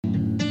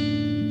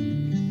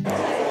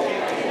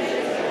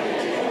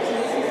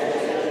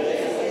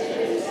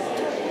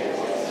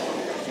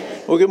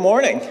Well, good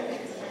morning.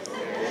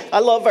 I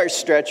love our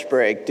stretch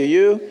break. Do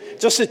you?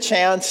 Just a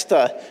chance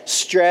to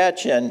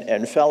stretch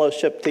and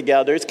fellowship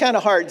together. It's kind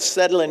of hard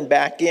settling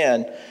back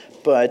in,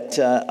 but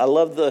I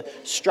love the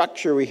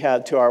structure we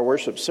have to our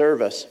worship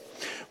service.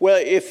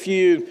 Well, if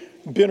you've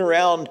been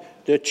around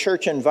the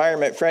church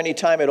environment for any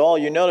time at all,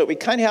 you know that we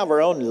kind of have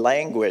our own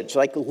language,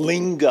 like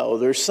lingo.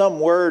 There's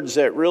some words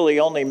that really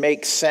only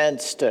make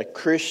sense to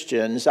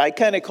Christians. I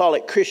kind of call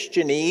it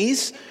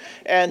Christianese.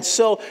 And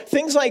so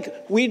things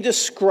like we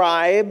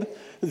describe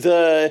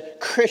the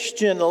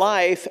Christian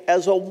life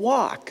as a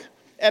walk.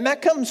 And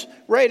that comes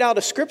right out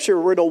of Scripture.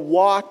 We're to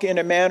walk in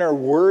a manner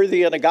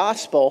worthy of the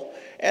gospel.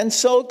 And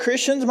so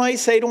Christians might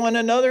say to one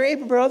another, "Hey,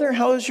 brother,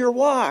 how's your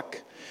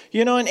walk?"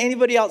 You know, and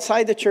anybody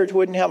outside the church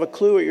wouldn't have a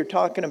clue what you're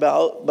talking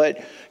about, but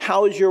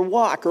how is your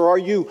walk? Or are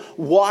you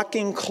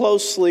walking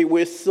closely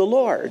with the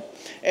Lord?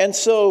 And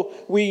so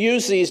we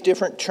use these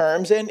different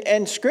terms,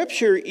 and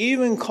Scripture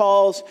even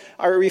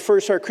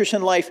refers to our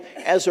Christian life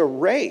as a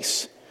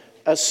race,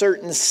 a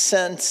certain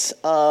sense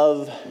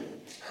of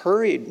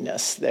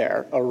hurriedness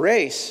there, a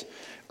race,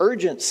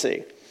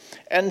 urgency.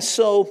 And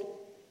so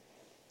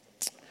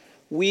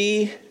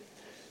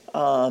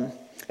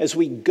as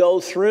we go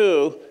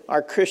through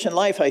our Christian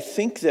life, I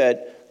think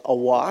that a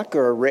walk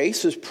or a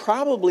race is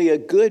probably a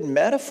good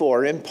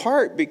metaphor, in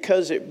part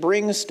because it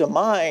brings to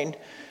mind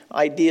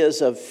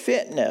ideas of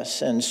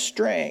fitness and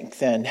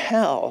strength and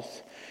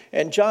health.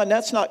 And John,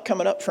 that's not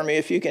coming up for me.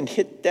 If you can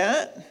hit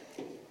that,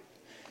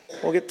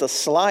 we'll get the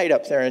slide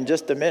up there in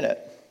just a minute.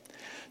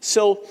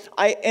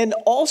 I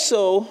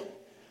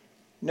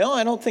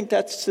don't think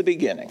that's the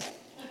beginning.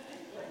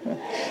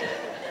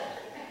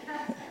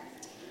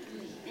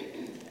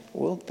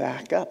 We'll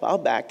back up. I'll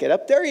back it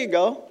up. There you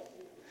go.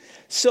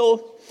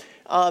 So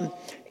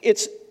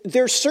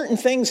there's certain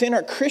things in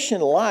our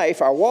Christian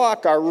life, our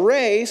walk, our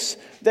race,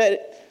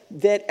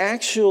 that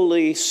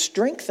actually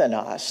strengthen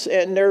us.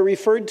 And they're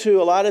referred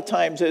to a lot of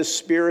times as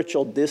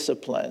spiritual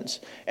disciplines.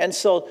 And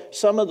so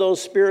some of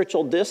those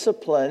spiritual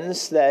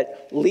disciplines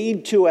that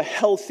lead to a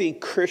healthy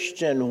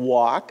Christian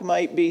walk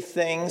might be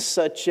things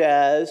such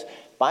as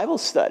Bible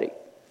study,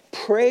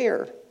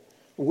 prayer,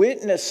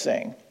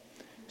 witnessing,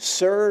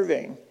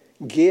 serving,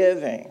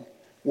 giving,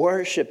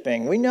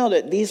 worshiping. We know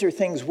that these are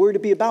things we're to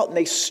be about, and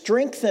they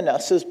strengthen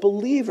us as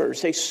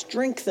believers. They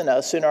strengthen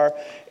us in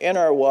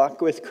our walk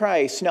with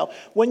Christ. Now,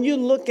 when you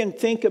look and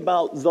think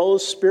about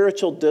those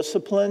spiritual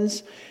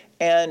disciplines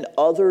and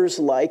others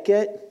like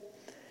it,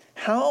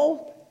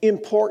 how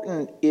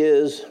important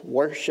is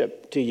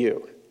worship to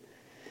you?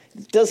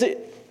 Does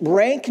it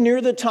rank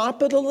near the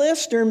top of the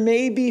list, or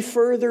maybe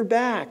further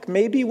back?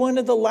 Maybe one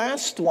of the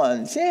last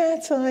ones. Yeah,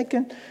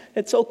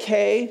 it's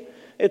okay.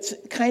 It's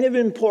kind of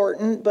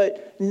important,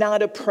 but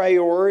not a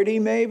priority,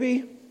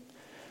 maybe.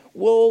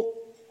 Well,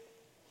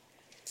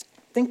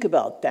 think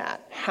about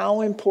that.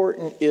 How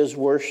important is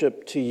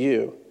worship to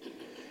you?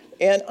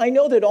 And I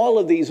know that all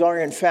of these are,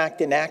 in fact,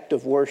 an act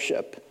of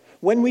worship.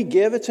 When we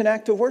give, it's an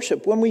act of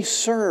worship. When we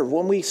serve,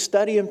 when we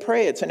study and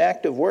pray, it's an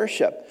act of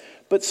worship.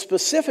 But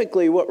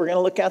specifically, what we're going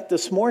to look at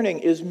this morning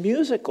is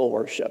musical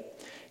worship.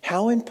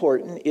 How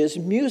important is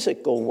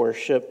musical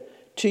worship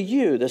to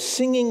you, the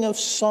singing of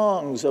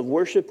songs of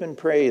worship and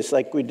praise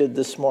like we did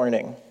this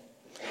morning?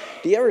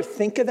 Do you ever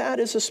think of that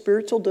as a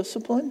spiritual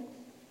discipline?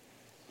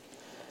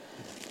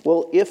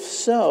 Well, if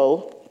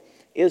so,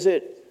 is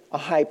it a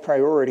high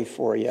priority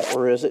for you,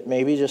 or is it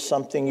maybe just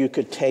something you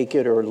could take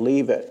it or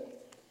leave it?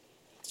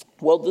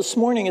 Well, this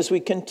morning as we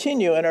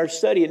continue in our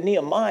study of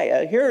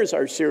Nehemiah, here's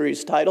our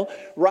series title,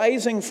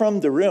 Rising from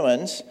the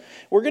Ruins.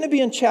 We're going to be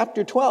in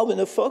chapter 12, and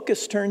the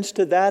focus turns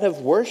to that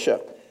of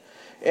worship.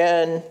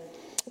 And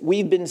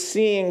we've been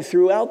seeing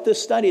throughout the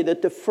study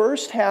that the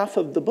first half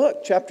of the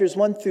book, chapters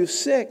 1 through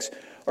 6,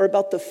 are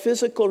about the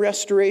physical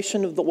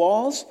restoration of the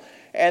walls.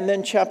 And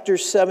then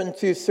chapters 7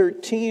 through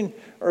 13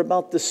 are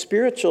about the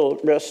spiritual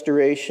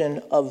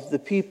restoration of the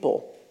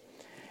people.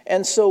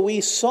 And so we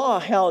saw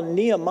how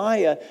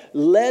Nehemiah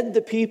led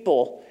the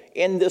people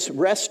in this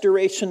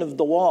restoration of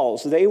the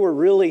walls. They were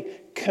really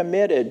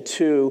committed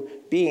to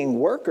being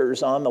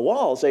workers on the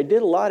walls. They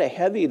did a lot of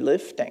heavy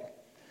lifting.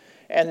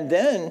 And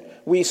then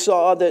we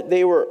saw that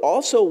they were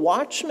also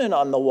watchmen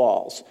on the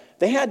walls.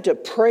 They had to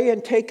pray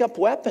and take up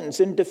weapons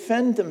and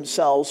defend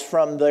themselves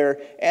from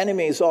their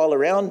enemies all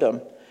around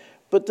them.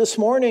 But this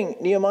morning,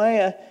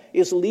 Nehemiah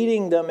is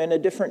leading them in a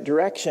different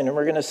direction, and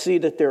we're going to see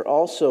that they're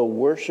also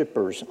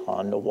worshipers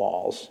on the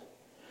walls.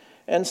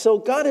 And so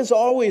God has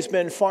always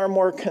been far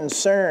more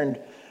concerned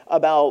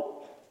about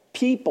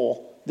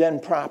people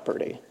than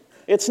property.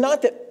 It's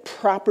not that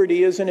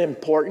property isn't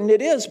important.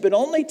 It is, but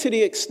only to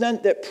the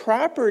extent that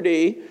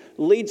property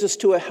leads us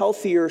to a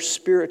healthier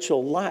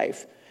spiritual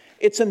life.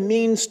 It's a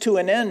means to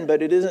an end,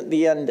 but it isn't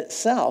the end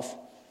itself.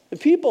 The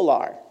people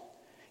are.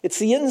 It's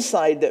the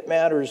inside that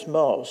matters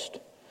most.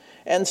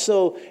 And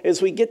so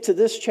as we get to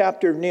this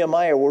chapter of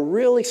Nehemiah, we're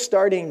really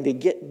starting to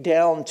get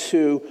down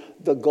to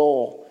the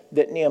goal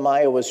that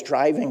Nehemiah was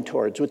driving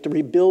towards with the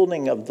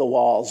rebuilding of the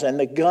walls and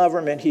the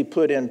government he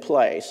put in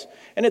place.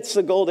 And it's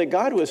the goal that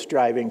God was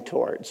driving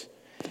towards.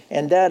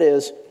 and that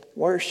is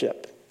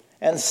worship.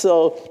 And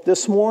so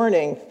this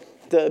morning,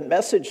 the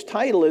message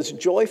title is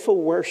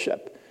Joyful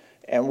Worship.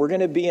 And we're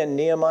going to be in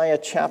Nehemiah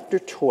chapter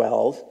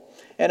 12.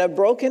 And I've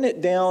broken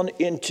it down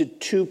into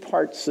two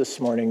parts this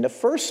morning. The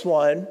first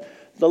one,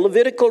 the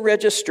Levitical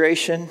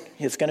registration.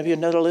 It's going to be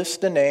another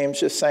list of names,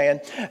 just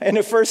saying, in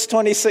the first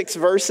 26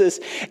 verses.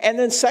 And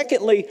then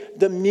secondly,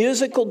 the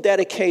musical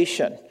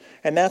dedication.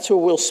 And that's where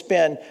we'll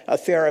spend a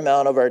fair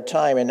amount of our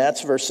time. And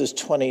that's verses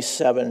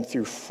 27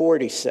 through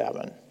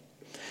 47.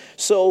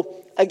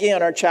 So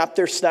again, our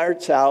chapter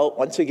starts out,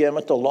 once again,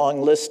 with the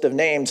long list of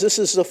names. This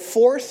is the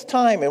fourth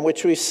time in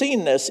which we've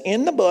seen this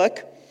in the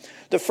book.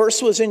 The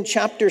first was in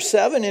chapter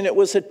 7, and it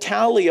was a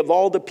tally of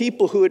all the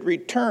people who had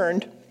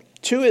returned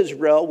to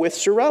Israel with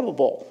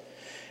Zerubbabel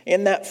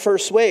in that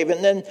first wave.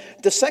 And then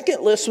the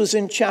second list was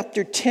in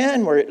chapter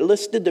 10, where it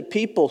listed the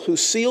people who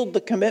sealed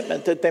the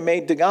commitment that they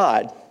made to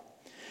God.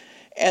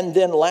 And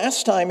then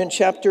last time in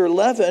chapter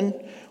 11,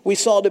 we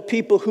saw the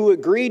people who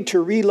agreed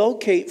to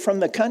relocate from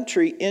the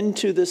country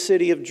into the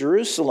city of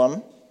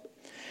Jerusalem.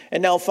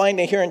 And now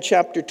finally here in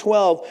chapter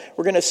 12,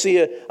 we're going to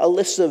see a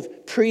list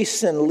of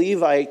priests and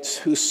Levites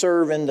who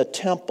serve in the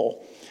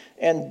temple.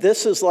 And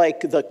this is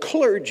like the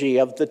clergy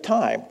of the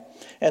time.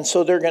 And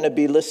so they're going to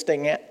be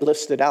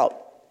listed out.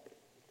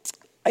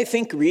 I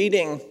think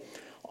reading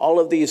all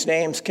of these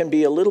names can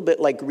be a little bit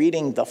like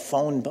reading the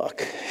phone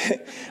book.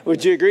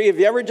 Would you agree? Have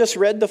you ever just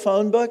read the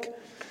phone book?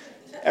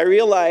 I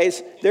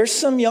realize there's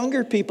some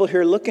younger people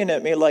here looking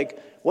at me like,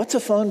 what's a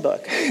phone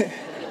book?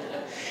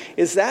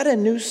 Is that a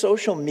new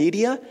social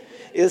media?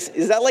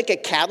 Is that like a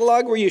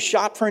catalog where you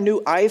shop for a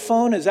new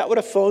iPhone? Is that what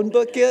a phone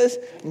book is?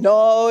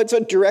 No, it's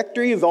a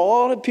directory of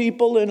all the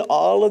people and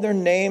all of their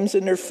names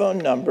and their phone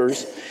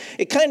numbers.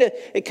 It kind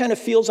of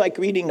feels like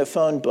reading a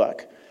phone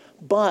book.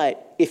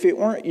 But if it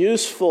weren't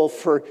useful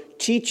for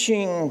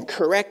teaching,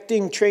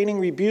 correcting, training,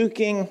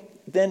 rebuking,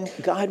 then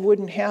God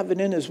wouldn't have it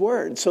in his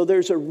word. So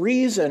there's a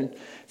reason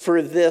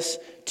for this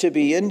to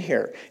be in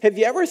here. Have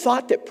you ever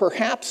thought that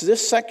perhaps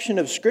this section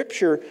of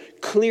Scripture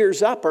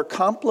clears up or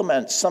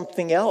complements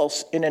something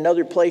else in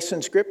another place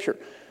in Scripture?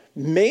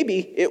 Maybe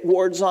it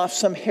wards off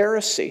some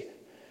heresy.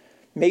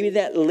 Maybe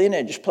that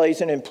lineage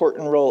plays an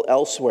important role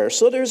elsewhere.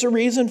 So there's a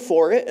reason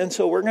for it, and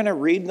so we're going to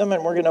read them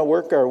and we're going to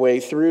work our way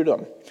through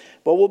them.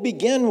 But we'll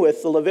begin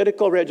with the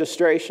Levitical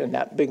registration,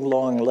 that big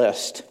long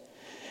list.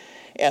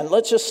 And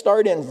let's just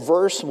start in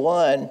verse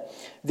 1.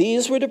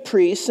 These were the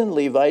priests and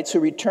Levites who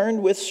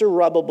returned with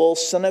Zerubbabel,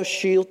 son of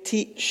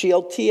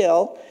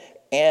Shealtiel,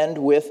 and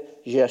with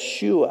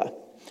Jeshua.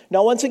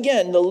 Now, once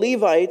again, the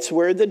Levites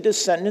were the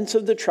descendants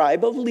of the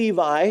tribe of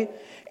Levi,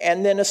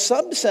 and then a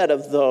subset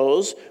of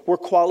those were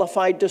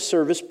qualified to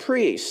serve as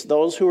priests,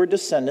 those who were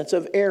descendants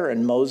of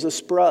Aaron,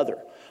 Moses' brother.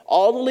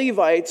 All the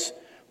Levites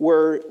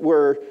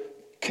were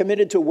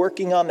committed to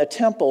working on the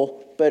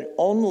temple, but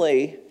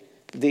only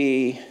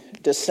the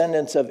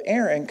descendants of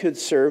Aaron could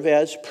serve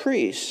as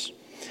priests.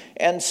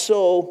 And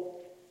so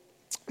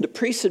the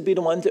priests would be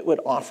the ones that would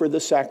offer the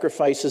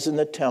sacrifices in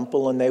the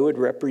temple, and they would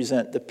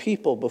represent the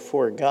people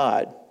before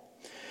God.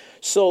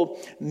 So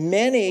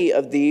many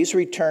of these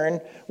return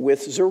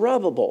with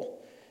Zerubbabel.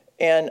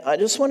 And I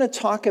just want to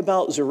talk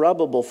about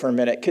Zerubbabel for a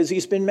minute, because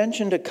he's been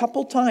mentioned a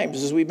couple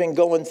times as we've been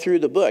going through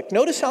the book.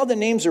 Notice how the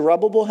name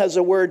Zerubbabel has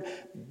the word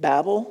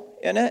Babel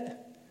in it.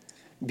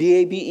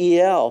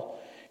 B-A-B-E-L.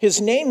 His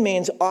name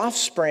means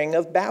offspring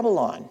of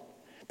Babylon,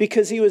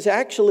 because he was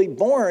actually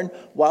born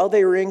while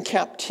they were in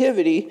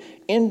captivity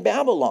in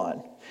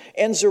Babylon.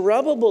 And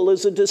Zerubbabel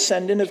is a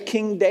descendant of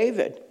King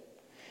David.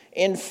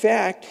 In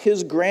fact,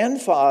 his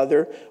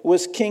grandfather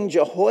was King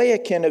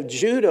Jehoiakim of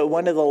Judah,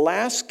 one of the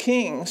last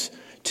kings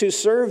to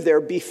serve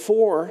there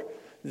before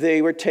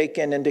they were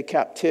taken into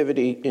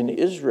captivity in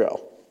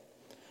Israel.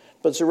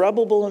 But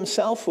Zerubbabel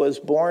himself was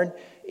born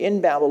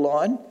in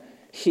Babylon.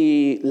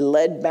 He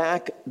led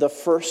back the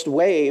first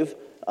wave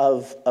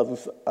of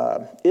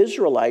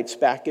Israelites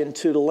back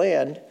into the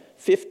land.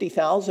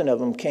 50,000 of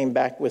them came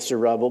back with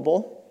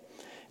Zerubbabel.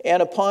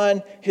 And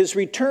upon his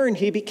return,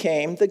 he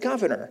became the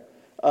governor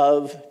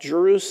of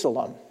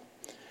Jerusalem.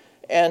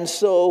 And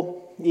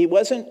so he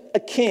wasn't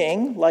a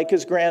king like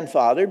his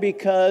grandfather,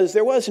 because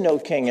there was no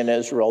king in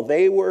Israel.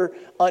 They were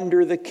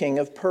under the king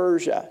of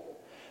Persia.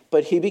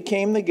 But he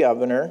became the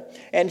governor,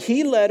 and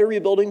he led a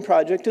rebuilding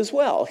project as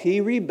well. He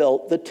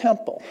rebuilt the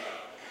temple.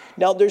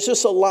 Now, there's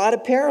just a lot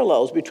of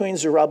parallels between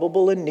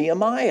Zerubbabel and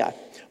Nehemiah.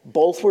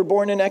 Both were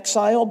born in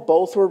exile.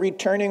 Both were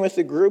returning with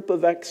a group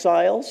of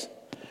exiles.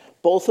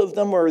 Both of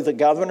them were the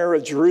governor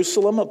of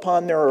Jerusalem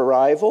upon their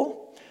arrival.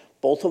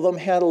 Both of them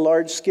had a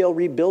large-scale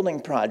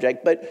rebuilding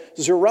project. But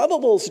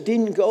Zerubbabel's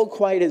didn't go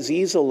quite as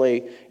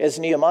easily as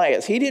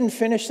Nehemiah's. He didn't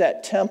finish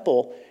that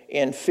temple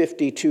in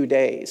 52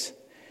 days.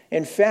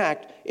 In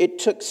fact, it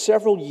took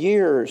several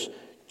years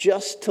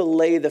just to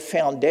lay the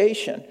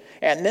foundation.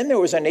 And then there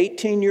was an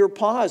 18-year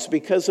pause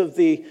because of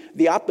the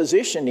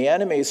opposition, the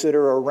enemies that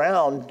are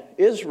around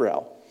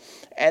Israel.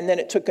 And then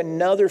it took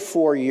another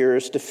 4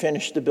 years to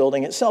finish the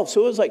building itself.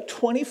 So it was like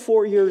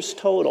 24 years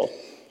total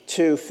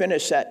to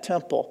finish that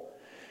temple.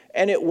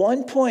 And at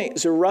one point,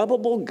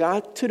 Zerubbabel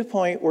got to the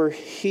point where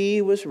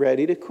he was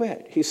ready to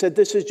quit. He said,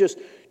 this is just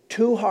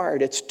too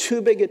hard. It's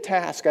too big a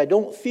task. I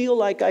don't feel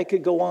like I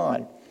could go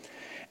on.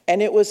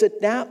 And it was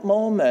at that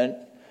moment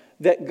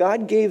that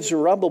God gave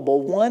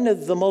Zerubbabel one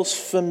of the most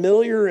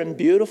familiar and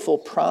beautiful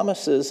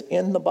promises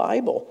in the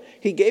Bible.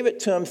 He gave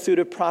it to him through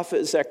the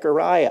prophet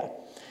Zechariah.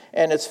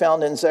 And it's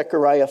found in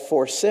Zechariah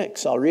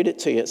 4:6. I'll read it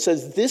to you. It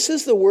says, this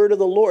is the word of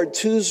the Lord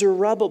to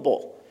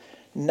Zerubbabel,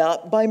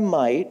 not by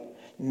might,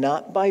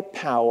 not by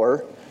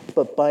power,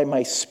 but by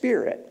my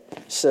Spirit,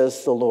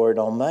 says the Lord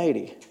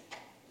Almighty.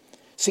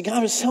 See,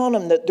 God was telling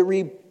him that the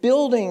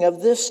rebuilding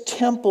of this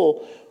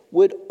temple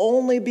would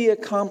only be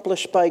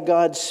accomplished by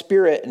God's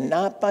Spirit,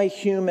 not by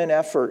human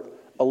effort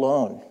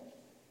alone.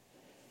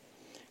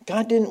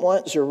 God didn't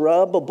want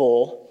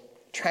Zerubbabel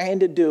trying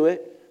to do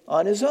it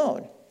on his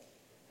own.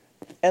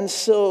 And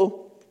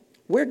so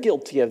we're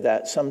guilty of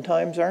that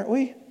sometimes, aren't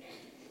we?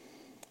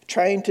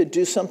 Trying to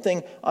do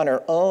something on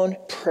our own,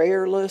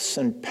 prayerless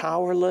and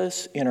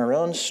powerless in our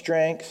own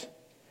strength,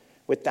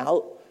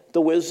 without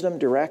the wisdom,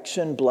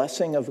 direction,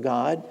 blessing of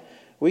God.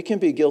 We can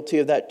be guilty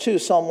of that too.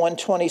 Psalm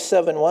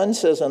 127:1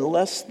 says,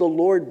 unless the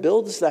Lord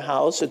builds the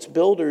house, its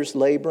builders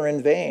labor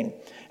in vain.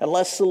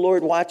 Unless the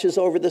Lord watches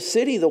over the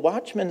city, the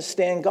watchmen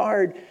stand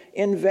guard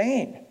in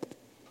vain.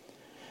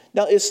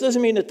 Now, this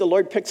doesn't mean that the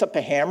Lord picks up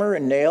a hammer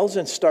and nails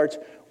and starts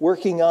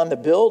working on the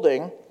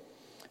building,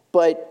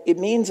 but it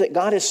means that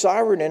God is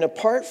sovereign, and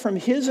apart from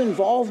his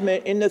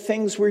involvement in the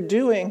things we're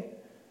doing,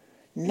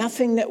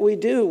 nothing that we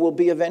do will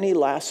be of any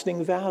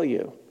lasting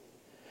value.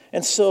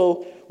 And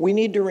so we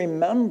need to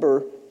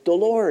remember the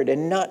Lord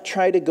and not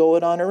try to go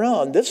it on our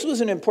own. This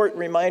was an important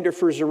reminder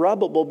for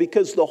Zerubbabel,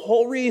 because the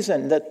whole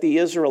reason that the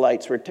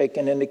Israelites were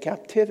taken into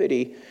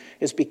captivity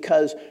is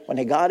because when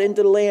they got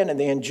into the land and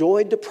they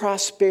enjoyed the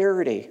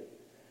prosperity,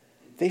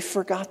 they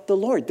forgot the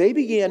Lord. They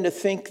began to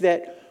think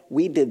that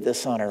we did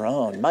this on our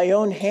own. My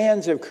own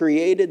hands have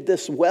created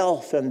this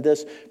wealth and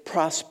this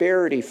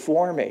prosperity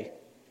for me.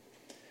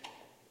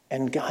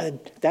 And God,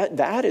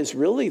 that is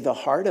really the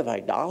heart of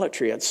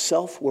idolatry. It's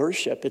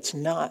self-worship. It's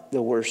not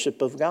the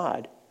worship of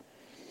God.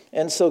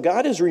 And so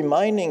God is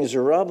reminding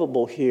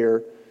Zerubbabel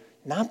here,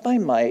 not by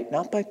might,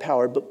 not by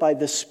power, but by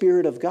the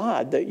Spirit of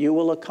God, that you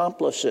will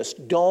accomplish this.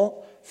 Don't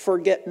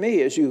forget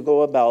me as you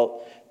go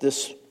about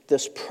this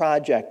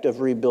project of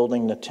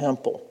rebuilding the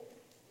temple.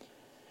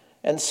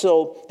 And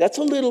so that's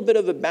a little bit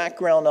of a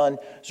background on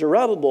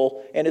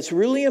Zerubbabel, and it's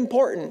really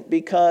important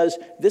because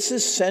this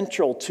is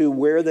central to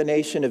where the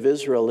nation of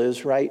Israel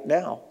is right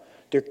now.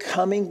 They're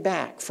coming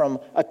back from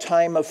a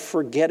time of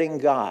forgetting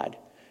God,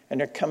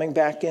 and they're coming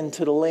back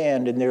into the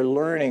land, and they're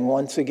learning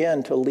once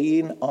again to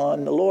lean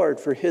on the Lord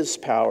for his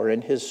power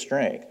and his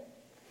strength.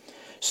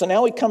 So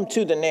now we come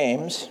to the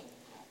names.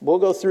 We'll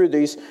go through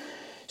these.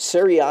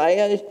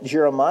 Sariah,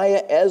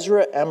 Jeremiah,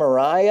 Ezra,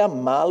 Amariah,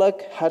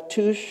 Malach,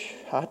 Hattush,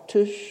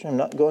 I'm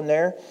not going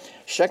there.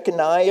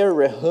 Shechaniah,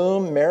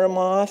 Rehum,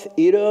 Meremoth,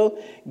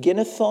 Iddo,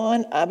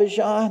 Ginnethon,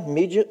 Abijah,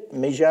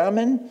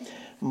 Mijamin,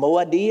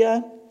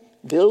 Moadiah,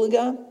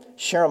 Bilgah,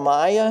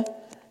 Sheremiah,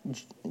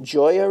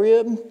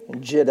 Joiarib,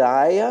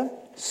 Jediah,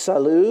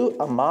 Salu,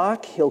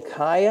 Amok,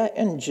 Hilkiah,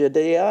 and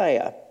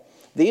Jedaiah.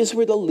 These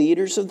were the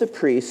leaders of the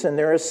priests and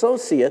their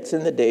associates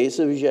in the days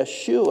of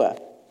Jeshua.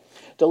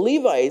 The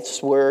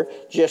Levites were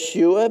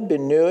Jeshua,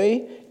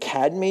 Binnui,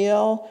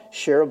 Kadmiel,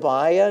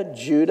 Sherebiah,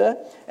 Judah,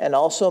 and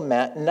also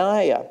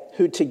Mattaniah,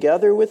 who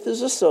together with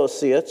his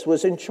associates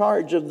was in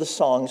charge of the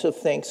songs of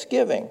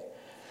thanksgiving.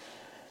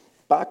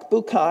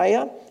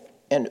 Bakbukiah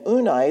and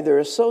Unai, their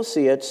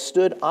associates,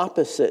 stood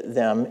opposite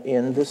them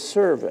in the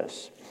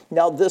service.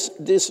 Now this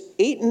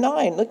 8 and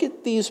 9, look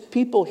at these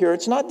people here.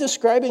 It's not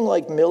describing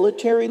like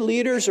military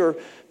leaders or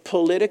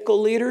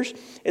political leaders.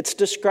 It's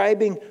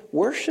describing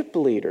worship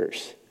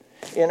leaders.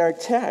 In our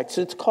text,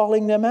 it's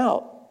calling them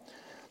out.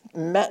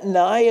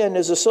 Mattaniah and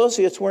his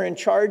associates were in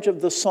charge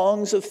of the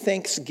songs of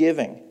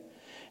thanksgiving.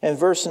 And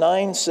verse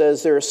 9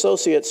 says their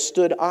associates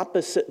stood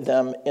opposite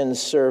them in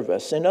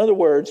service. In other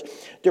words,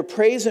 their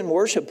praise and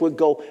worship would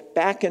go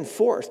back and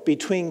forth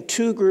between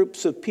two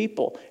groups of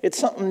people. It's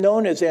something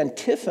known as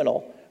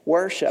antiphonal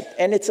worship.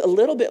 And it's a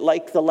little bit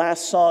like the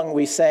last song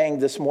we sang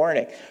this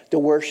morning. The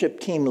worship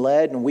team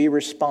led and we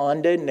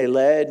responded, and they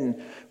led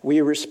and we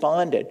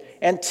responded.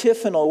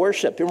 Antiphonal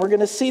worship. And we're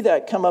going to see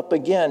that come up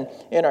again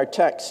in our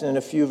text in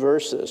a few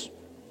verses.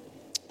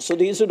 So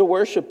these are the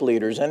worship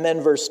leaders. And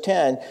then verse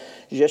 10,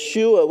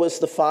 Jeshua was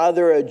the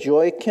father of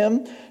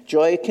Joachim.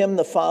 Joachim,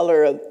 the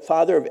father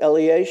of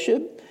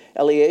Eliashib.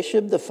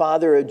 Eliashib, the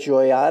father of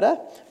Joiada.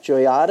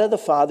 Joiada, the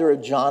father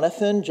of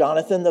Jonathan.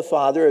 Jonathan, the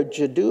father of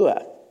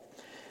Jaddua.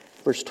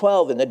 Verse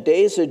 12, in the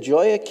days of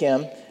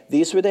Joachim,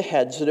 these were the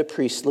heads of the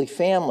priestly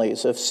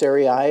families of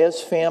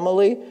Sariah's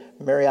family,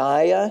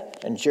 Meriah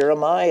and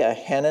Jeremiah,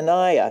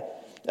 Hananiah,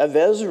 of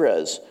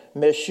Ezra's,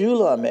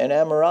 Meshullam and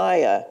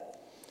Amariah,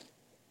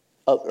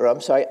 of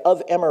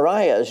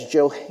Amariah's,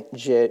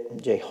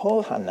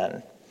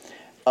 Jehohanan,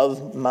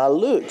 of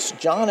Maluk's,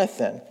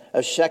 Jonathan,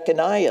 of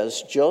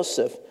Shechaniah's,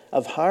 Joseph,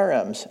 of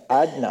Haram's,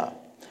 Adnah,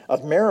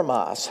 of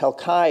Merimoth,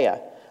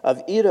 Helkiah,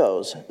 of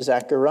Edos,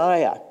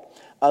 Zechariah,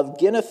 of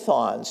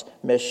Ginnethons,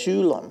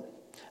 Meshullam,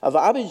 of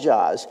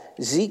Abijahs,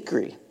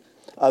 Zikri,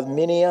 of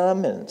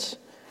Miniamins,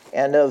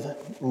 and of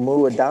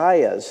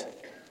Muadiahs,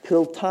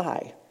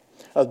 Piltai,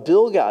 of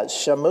Bilgahs,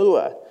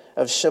 Shammua,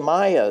 of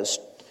Shemaiahs,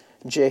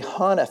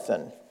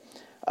 Jehonathan,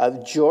 of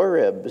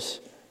Joribs,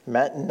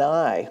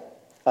 Mattenai,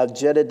 of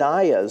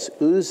Jedidiahs,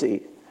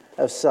 Uzi,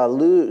 of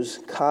Saluz,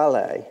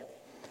 Kalai,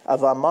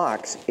 of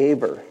Amaks,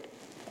 Eber,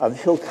 of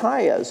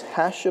Hilkiahs,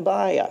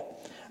 Hashabiah,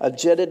 of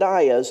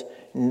Jedidiahs,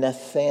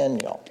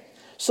 Nathaniel.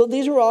 So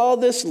these are all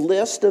this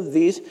list of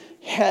these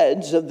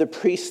heads of the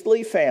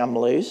priestly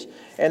families,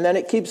 and then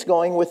it keeps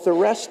going with the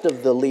rest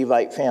of the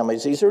Levite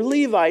families. These are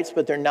Levites,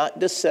 but they're not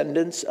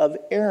descendants of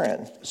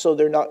Aaron, so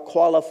they're not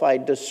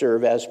qualified to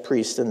serve as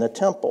priests in the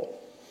temple.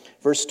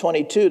 Verse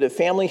 22, the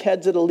family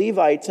heads of the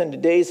Levites in the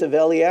days of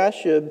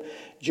Eliashib,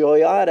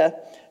 Joiada,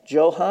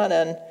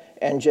 Johanan,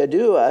 and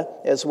Jaddua,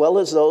 as well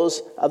as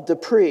those of the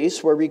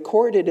priests, were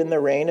recorded in the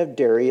reign of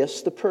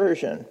Darius the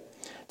Persian.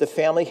 The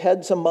family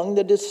heads among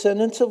the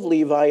descendants of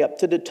Levi up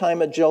to the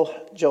time of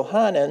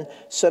Johanan,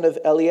 son of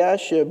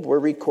Eliashib, were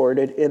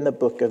recorded in the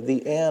book of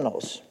the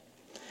Annals.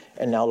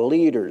 And now the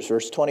leaders,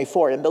 verse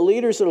 24. And the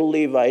leaders of the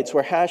Levites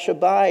were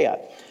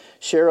Hashabiah,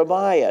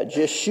 Sherebiah,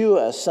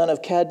 Jeshua, son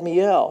of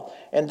Kadmiel,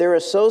 and their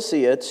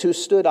associates who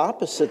stood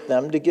opposite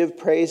them to give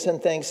praise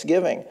and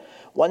thanksgiving.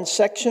 One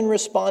section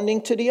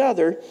responding to the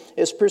other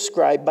is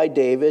prescribed by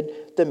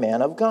David, the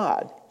man of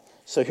God.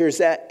 So here's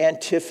that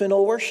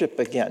antiphonal worship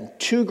again.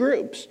 Two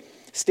groups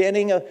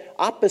standing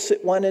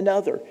opposite one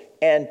another.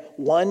 And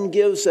one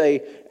gives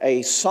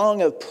a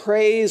song of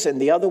praise and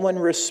the other one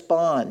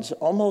responds,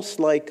 almost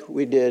like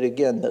we did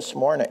again this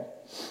morning.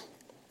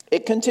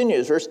 It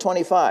continues, verse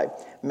 25.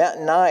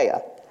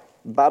 Mattaniah,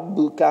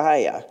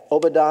 Babukiah,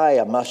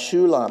 Obadiah,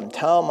 Meshullam,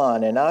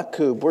 Talmon, and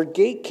Akub were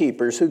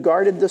gatekeepers who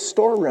guarded the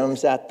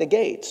storerooms at the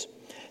gates.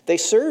 They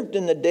served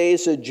in the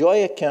days of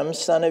Joachim,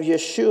 son of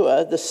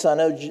Yeshua, the son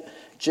of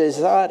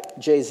Jozadak,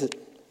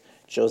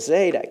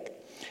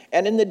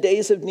 and in the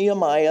days of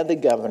Nehemiah the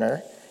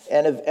governor,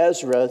 and of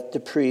Ezra the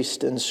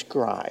priest and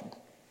scribe.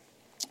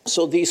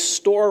 So these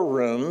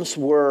storerooms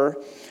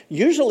were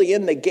usually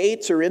in the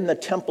gates or in the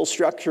temple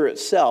structure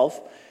itself,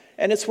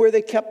 and it's where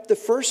they kept the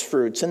first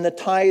fruits and the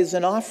tithes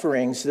and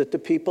offerings that the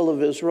people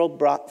of Israel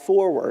brought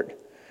forward.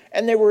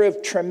 And they were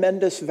of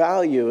tremendous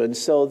value, and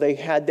so they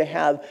had to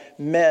have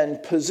men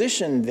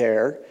positioned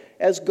there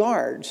as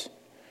guards.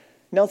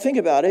 Now think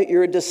about it.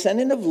 You're a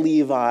descendant of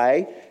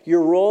Levi.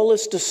 Your role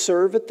is to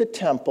serve at the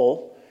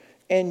temple,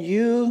 and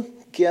you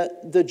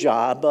get the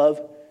job of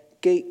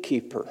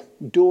gatekeeper,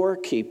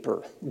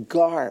 doorkeeper,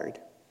 guard.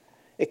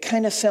 It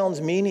kind of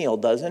sounds menial,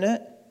 doesn't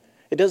it?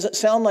 It doesn't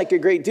sound like a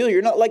great deal.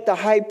 You're not like the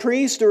high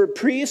priest or a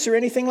priest or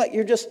anything like.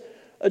 You're just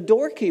a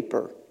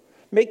doorkeeper,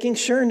 making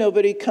sure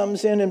nobody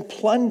comes in and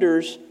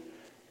plunders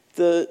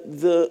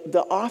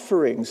the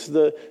offerings,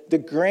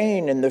 the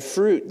grain and the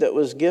fruit that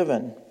was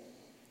given.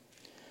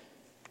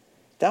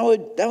 That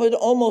would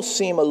almost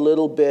seem a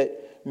little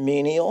bit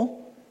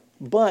menial,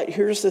 but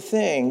here's the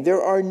thing.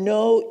 There are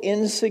no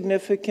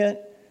insignificant,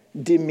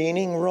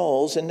 demeaning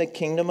roles in the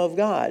kingdom of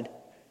God.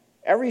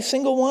 Every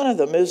single one of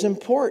them is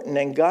important,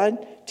 and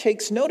God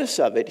takes notice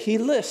of it. He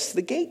lists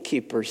the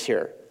gatekeepers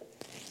here.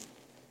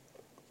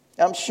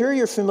 I'm sure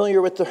you're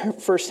familiar with the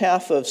first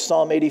half of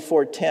Psalm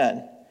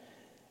 84:10.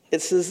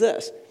 It says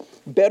this,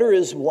 better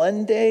is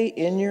one day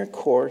in your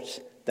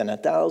courts than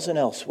 1,000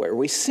 elsewhere.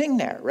 We sing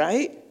that,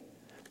 right?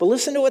 But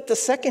listen to what the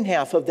second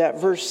half of that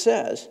verse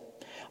says.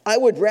 I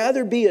would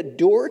rather be a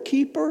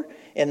doorkeeper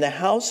in the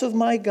house of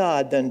my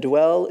God than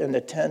dwell in the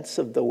tents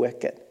of the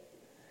wicked.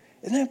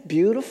 Isn't that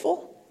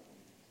beautiful?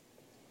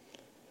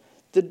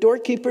 The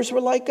doorkeepers were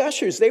like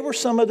ushers. They were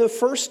some of the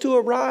first to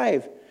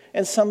arrive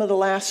and some of the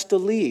last to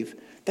leave.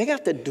 They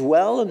got to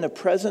dwell in the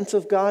presence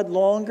of God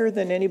longer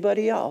than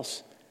anybody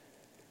else.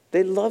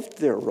 They loved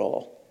their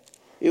role.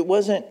 It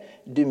wasn't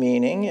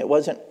demeaning. It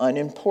wasn't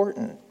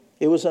unimportant.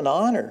 It was an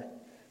honor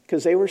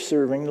because they were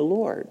serving the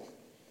Lord.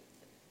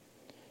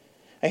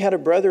 I had a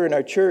brother in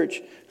our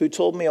church who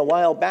told me a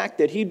while back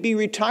that he'd be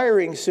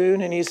retiring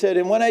soon. And he said,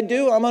 and when I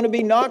do, I'm going to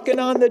be knocking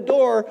on the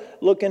door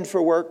looking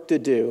for work to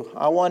do.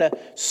 I want to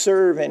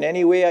serve in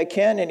any way I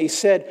can. And he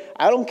said,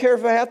 I don't care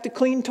if I have to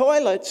clean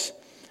toilets.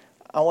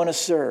 I want to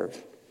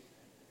serve.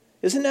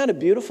 Isn't that a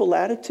beautiful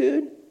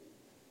attitude?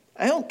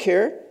 I don't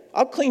care.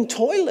 I'll clean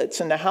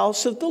toilets in the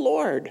house of the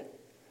Lord.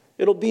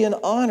 It'll be an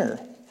honor.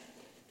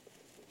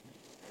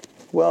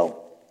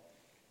 Well,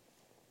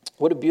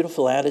 what a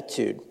beautiful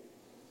attitude.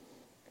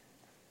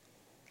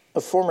 A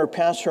former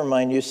pastor of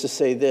mine used to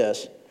say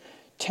this,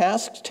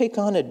 tasks take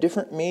on a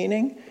different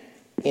meaning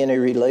in a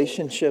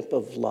relationship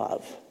of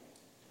love.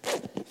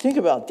 Think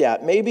about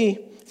that. Maybe,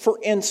 for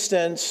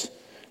instance,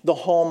 the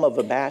home of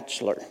a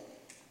bachelor.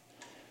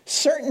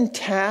 Certain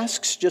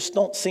tasks just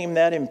don't seem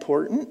that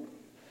important.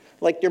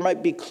 Like there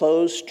might be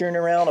clothes strewn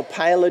around, a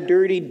pile of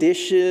dirty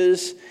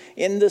dishes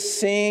in the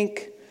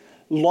sink,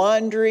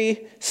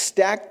 laundry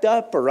stacked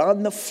up or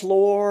on the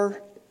floor.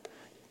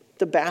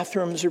 The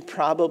bathrooms are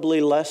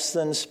probably less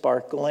than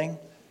sparkling.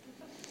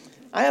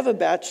 I have a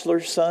bachelor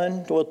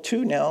son, well,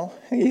 2 now,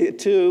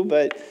 2,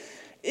 but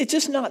it's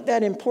just not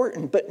that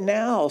important. But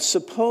now,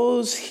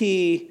 suppose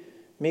he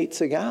meets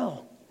a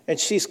gal and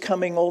she's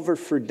coming over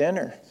for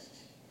dinner.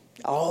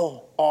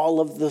 Oh, all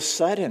of the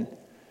sudden,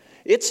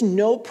 it's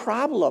no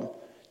problem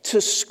to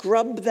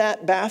scrub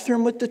that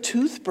bathroom with the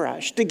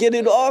toothbrush, to get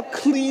it all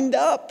cleaned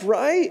up,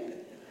 right?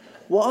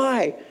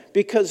 Why?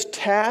 Because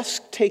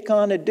tasks take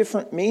on a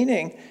different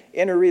meaning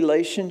in a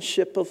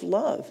relationship of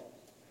love,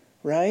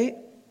 right?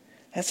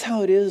 That's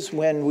how it is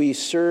when we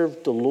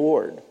serve the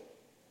Lord.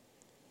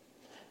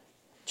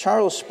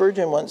 Charles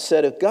Spurgeon once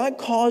said, if God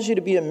calls you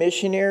to be a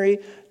missionary,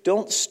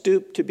 don't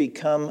stoop to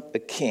become a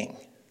king.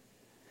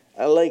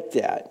 I like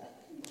that.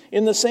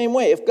 In the same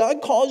way, if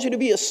God calls you to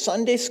be a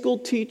Sunday school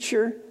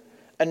teacher,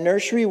 a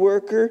nursery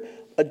worker,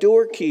 a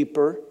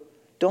doorkeeper,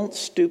 don't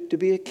stoop to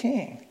be a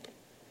king.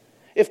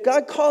 If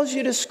God calls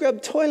you to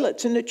scrub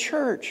toilets in the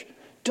church,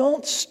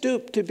 don't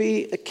stoop to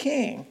be a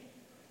king.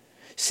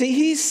 See,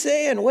 he's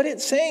saying, what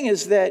it's saying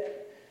is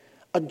that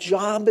a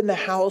job in the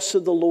house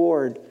of the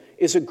Lord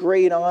is a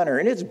great honor.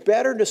 And it's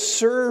better to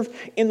serve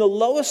in the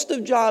lowest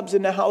of jobs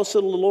in the house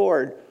of the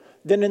Lord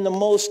than in the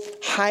most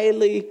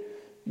highly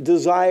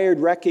desired,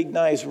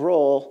 recognized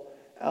role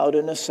out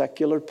in a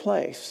secular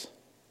place.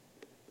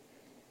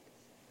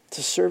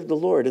 To serve the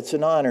Lord, it's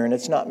an honor and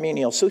it's not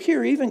menial. So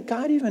here,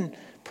 God even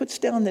puts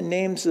down the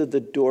names of the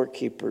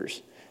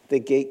doorkeepers, the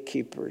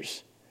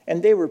gatekeepers.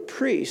 And they were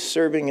priests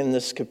serving in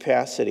this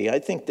capacity. I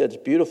think that's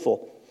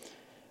beautiful.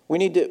 We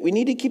need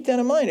to keep that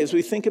in mind as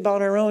we think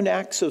about our own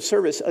acts of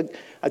service.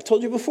 I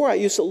told you before, I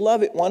used to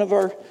love it. One of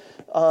our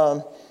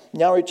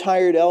now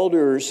retired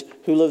elders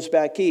who lives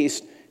back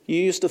east, you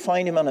used to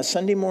find him on a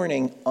Sunday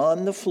morning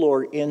on the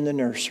floor in the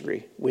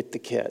nursery with the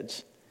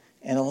kids.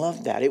 And I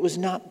loved that. It was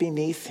not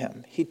beneath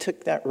him. He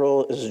took that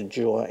role as a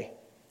joy.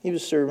 He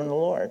was serving the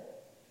Lord.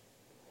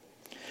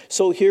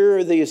 So here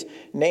are these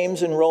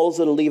names and roles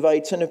of the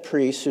Levites and the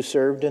priests who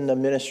served in the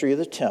ministry of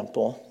the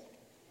temple.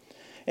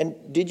 And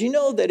did you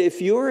know that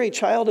if you're a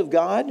child of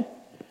God,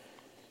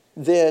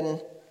 then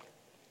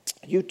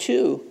you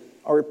too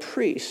are a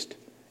priest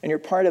and you're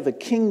part of a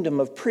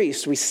kingdom of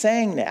priests? We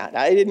sang that.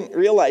 I didn't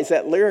realize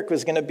that lyric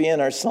was going to be in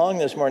our song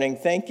this morning.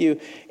 Thank you,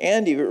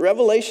 Andy.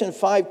 Revelation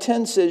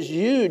 5:10 says,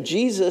 you,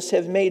 Jesus,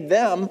 have made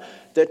them,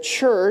 the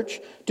church,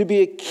 to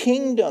be a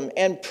kingdom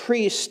and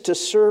priests to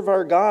serve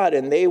our God,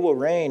 and they will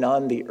reign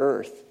on the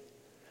earth.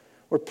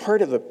 We're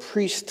part of a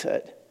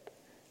priesthood.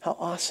 How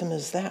awesome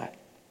is that?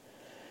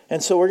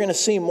 And so we're going to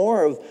see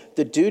more of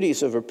the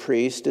duties of a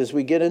priest as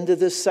we get into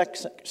this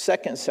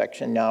second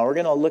section now. We're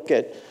going to look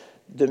at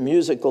the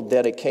musical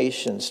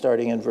dedication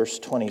starting in verse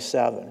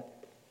 27.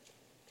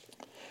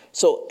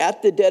 So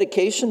at the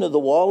dedication of the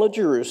wall of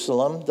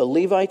Jerusalem, the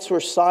Levites were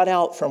sought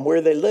out from where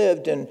they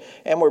lived and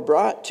were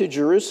brought to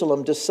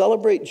Jerusalem to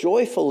celebrate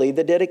joyfully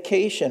the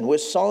dedication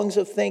with songs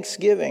of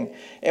thanksgiving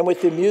and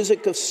with the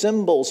music of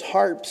cymbals,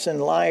 harps,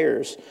 and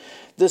lyres.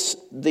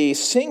 The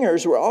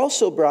singers were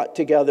also brought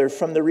together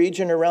from the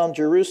region around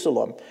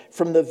Jerusalem,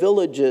 from the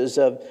villages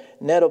of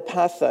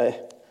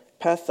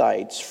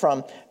Netophathites,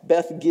 from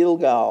Beth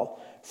Gilgal,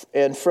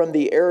 and from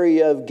the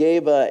area of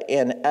Geba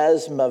and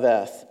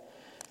Asmaveth.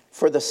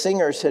 For the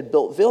singers had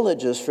built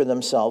villages for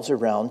themselves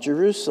around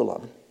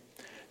Jerusalem.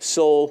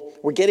 So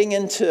we're getting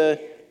into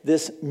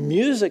this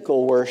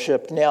musical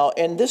worship now.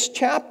 In this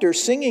chapter,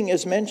 singing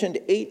is mentioned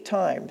 8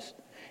 times.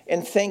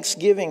 And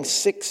thanksgiving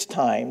 6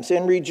 times,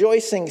 and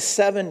rejoicing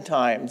 7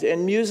 times,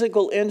 and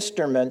musical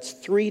instruments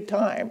 3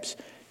 times,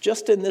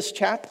 just in this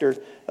chapter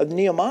of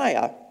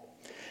Nehemiah.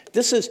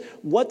 This is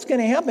what's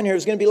going to happen here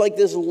is going to be like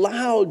this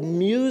loud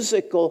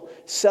musical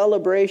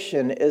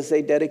celebration as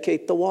they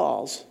dedicate the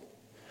walls.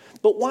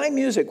 But why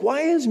music?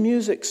 Why is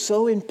music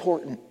so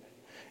important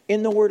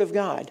in the Word of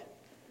God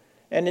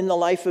and in the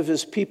life of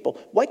His people?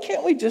 Why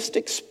can't we just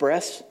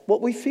express what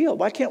we feel?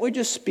 Why can't we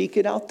just speak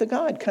it out to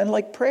God, kind of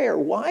like prayer?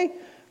 Why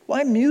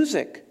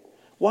music?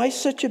 Why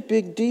such a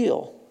big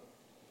deal?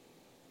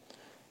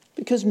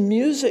 Because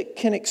music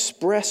can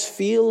express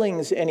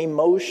feelings and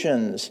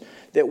emotions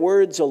that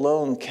words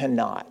alone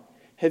cannot.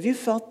 Have you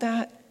felt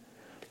that?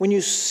 When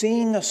you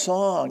sing a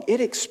song, it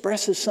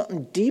expresses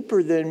something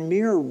deeper than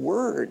mere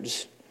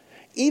words.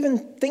 Even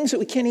things that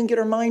we can't even get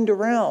our mind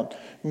around.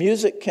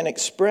 Music can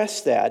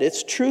express that.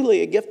 It's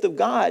truly a gift of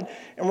God,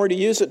 and we're to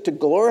use it to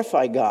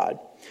glorify God.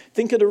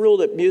 Think of the role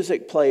that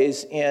music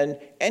plays in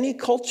any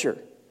culture.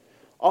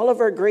 All of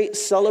our great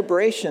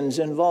celebrations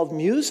involve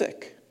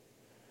music.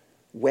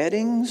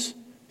 Weddings,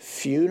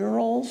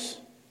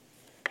 funerals,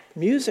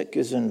 music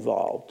is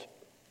involved.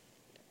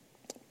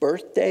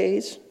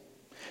 Birthdays.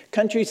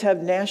 Countries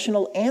have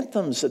national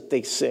anthems that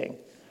they sing,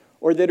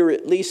 or that are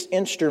at least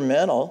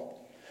instrumental.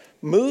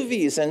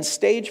 Movies and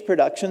stage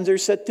productions are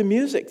set to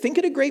music. Think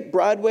of the great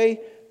Broadway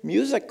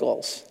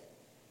musicals.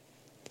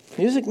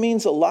 Music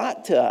means a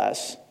lot to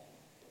us.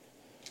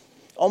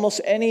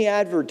 Almost any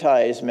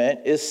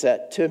advertisement is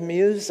set to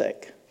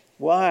music.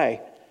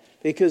 Why?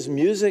 Because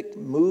music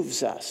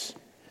moves us.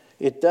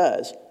 It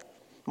does.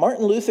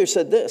 Martin Luther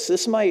said this.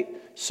 This might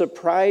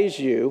surprise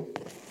you.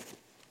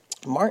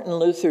 Martin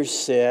Luther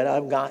said,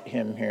 I've got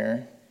him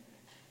here.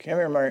 Come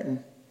here,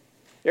 Martin.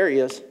 There he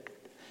is.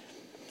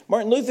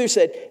 Martin Luther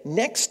said,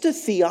 next to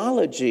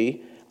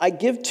theology, I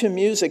give to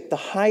music the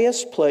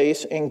highest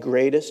place and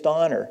greatest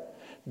honor.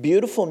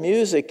 Beautiful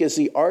music is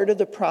the art of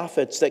the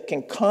prophets that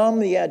can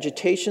calm the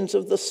agitations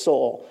of the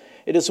soul.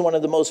 It is one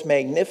of the most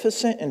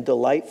magnificent and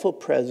delightful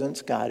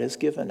presents God has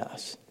given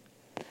us.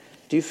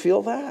 Do you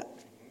feel that?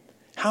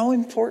 How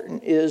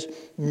important is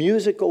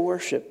musical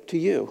worship to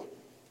you?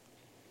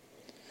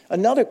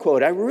 Another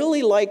quote. I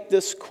really like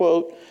this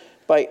quote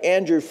by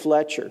Andrew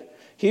Fletcher.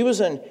 He was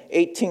an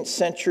 18th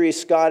century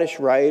Scottish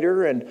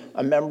writer and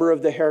a member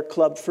of the Hair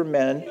Club for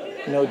Men,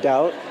 no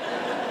doubt.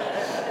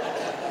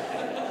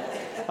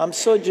 I'm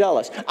so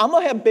jealous. I'm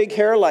going to have big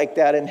hair like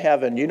that in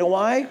heaven. You know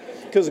why?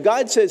 Because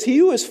God says, he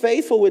who is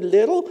faithful with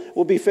little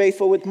will be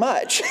faithful with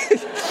much.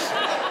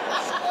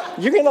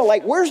 You're going to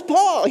like, where's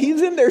Paul?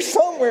 He's in there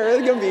somewhere.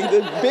 It's going to be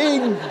the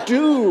big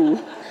do.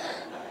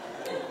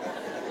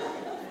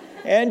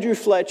 Andrew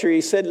Fletcher, he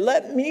said,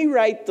 let me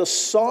write the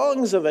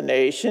songs of a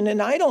nation,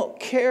 and I don't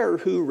care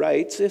who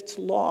writes its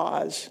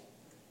laws.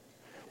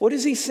 What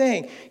is he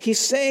saying? He's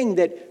saying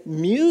that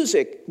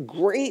music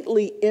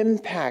greatly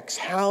impacts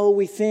how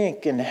we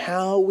think and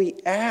how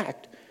we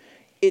act.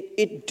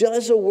 It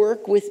does a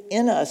work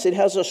within us. It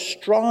has a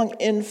strong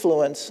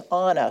influence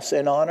on us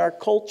and on our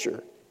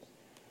culture.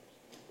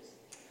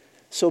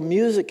 So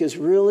music is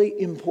really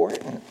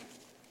important.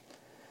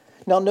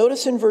 Now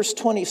notice in verse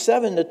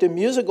 27 that the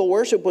musical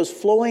worship was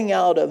flowing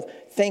out of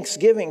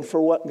thanksgiving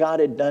for what God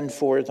had done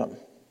for them.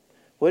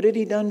 What had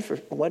he done for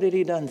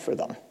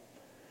them?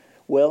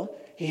 Well,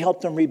 he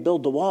helped them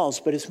rebuild the walls,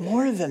 but it's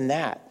more than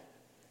that.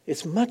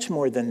 It's much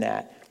more than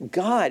that.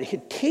 God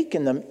had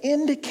taken them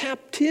into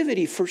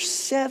captivity for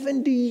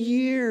 70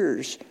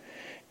 years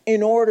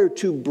in order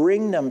to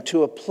bring them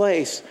to a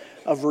place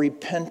of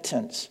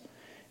repentance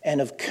and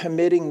of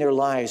committing their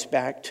lives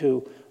back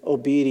to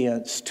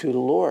obedience to the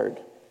Lord.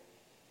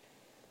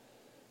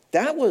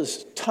 That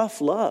was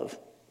tough love,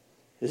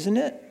 isn't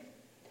it?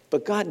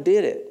 But God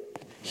did it.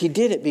 He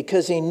did it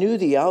because he knew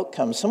the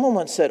outcome. Someone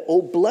once said,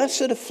 "Oh,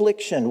 blessed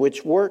affliction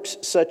which works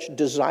such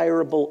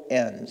desirable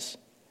ends."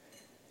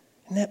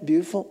 Isn't that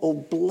beautiful? Oh,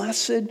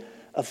 blessed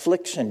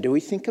affliction. Do we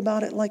think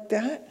about it like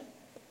that?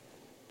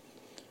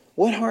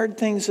 What hard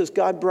things has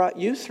God brought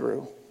you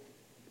through?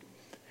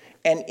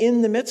 And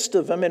in the midst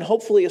of them, and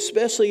hopefully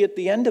especially at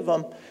the end of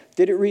them,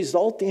 did it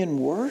result in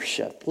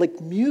worship,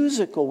 like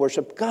musical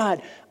worship?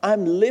 God,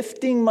 I'm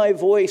lifting my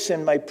voice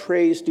and my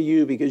praise to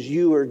you because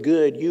you are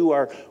good. You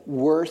are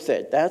worth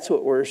it. That's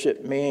what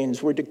worship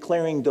means. We're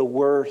declaring the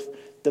worth,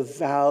 the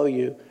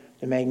value,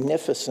 the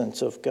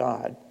magnificence of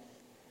God.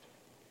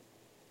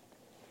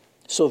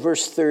 So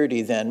verse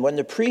 30 then, when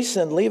the priests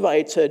and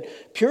Levites had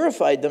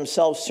purified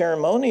themselves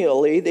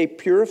ceremonially, they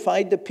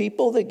purified the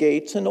people, the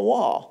gates, and the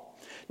wall.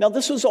 Now,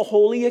 this was a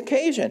holy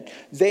occasion.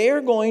 They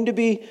are going to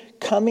be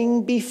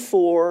coming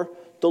before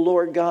the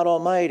Lord God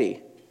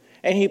Almighty.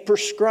 And he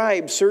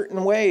prescribed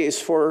certain ways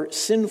for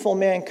sinful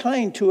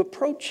mankind to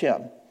approach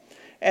him.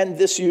 And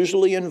this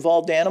usually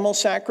involved animal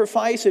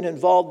sacrifice. It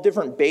involved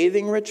different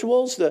bathing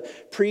rituals. The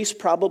priests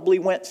probably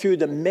went through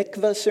the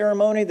mikvah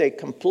ceremony. They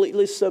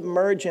completely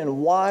submerge in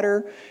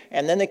water.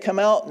 And then they come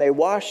out and they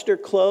wash their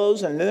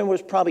clothes. And then there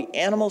was probably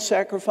animal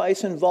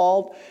sacrifice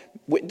involved.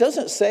 It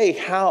doesn't say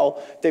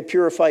how they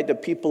purified the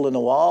people in the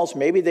walls.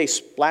 Maybe they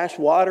splashed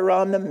water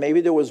on them.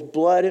 Maybe there was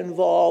blood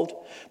involved.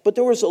 But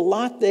there was a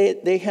lot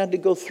they had to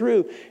go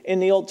through in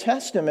the Old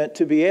Testament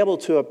to be able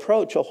to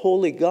approach a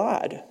holy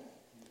God.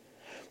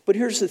 But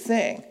here's the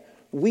thing.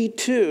 We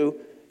too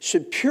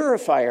should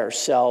purify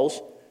ourselves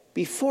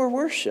before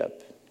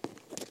worship.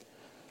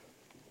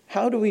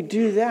 How do we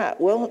do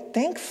that? Well,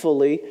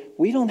 thankfully,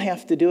 we don't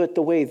have to do it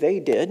the way they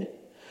did.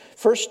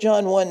 1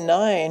 John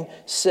 1:9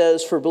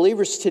 says, for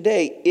believers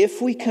today, if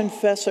we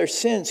confess our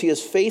sins, he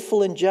is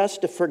faithful and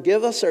just to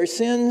forgive us our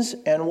sins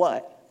and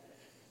what?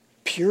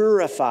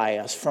 Purify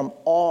us from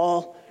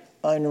all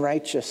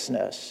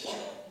unrighteousness.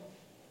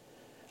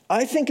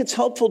 I think it's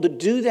helpful to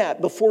do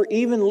that before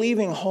even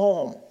leaving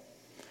home.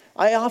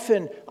 I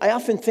often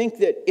think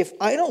that if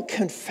I don't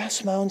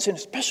confess my own sin,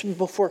 especially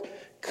before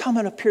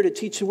coming up here to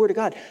teach the Word of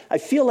God, I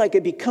feel like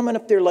I'd be coming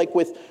up there like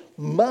with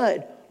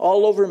mud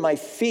all over my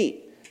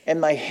feet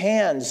and my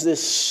hands,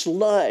 this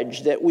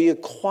sludge that we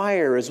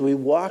acquire as we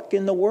walk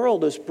in the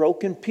world as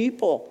broken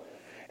people.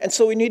 And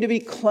so we need to be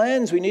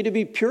cleansed. We need to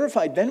be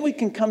purified. Then we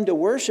can come to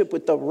worship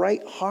with the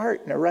right heart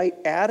and the right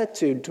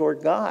attitude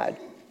toward God.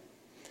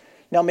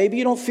 Now, maybe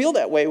you don't feel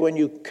that way when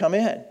you come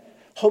in.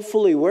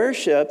 Hopefully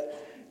worship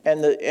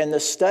and the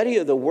study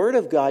of the Word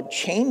of God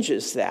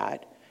changes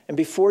that. And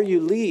before you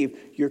leave,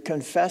 you're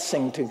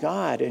confessing to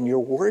God and you're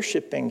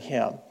worshiping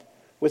him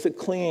with a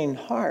clean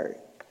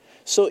heart.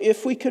 So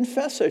if we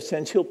confess our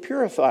sins, he'll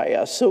purify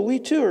us. So we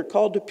too are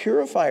called to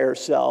purify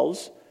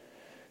ourselves.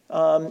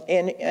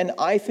 And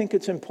I think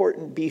it's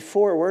important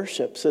before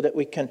worship so that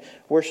we can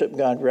worship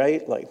God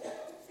rightly.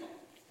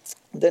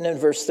 Then in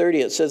verse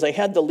 30 it says, I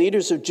had the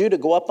leaders of Judah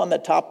go up on the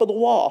top of the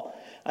wall.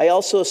 I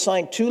also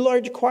assigned 2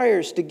 large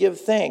choirs to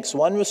give thanks.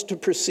 One was to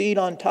proceed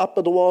on top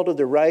of the wall to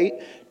the right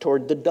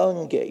toward the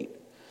dung gate.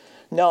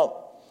 Now,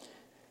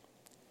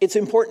 it's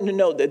important to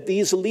note that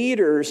these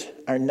leaders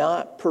are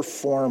not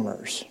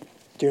performers.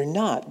 They're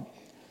not.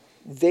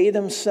 They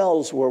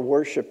themselves were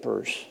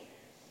worshipers.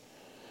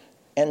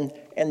 And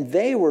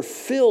they were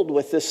filled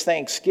with this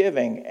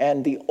thanksgiving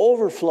and the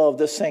overflow of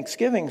this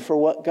thanksgiving for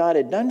what God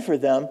had done for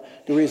them.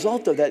 The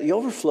result of that, the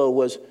overflow,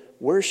 was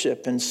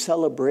worship and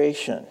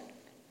celebration.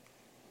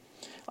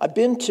 I've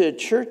been to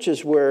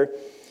churches where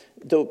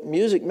the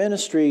music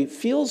ministry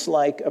feels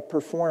like a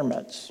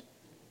performance.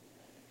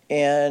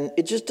 And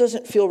it just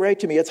doesn't feel right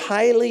to me. It's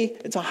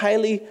a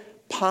highly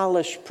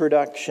polished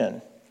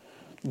production.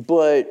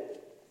 But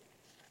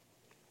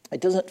it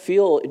didn't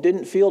feel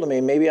to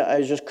me, maybe I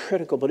was just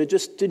critical, but it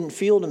just didn't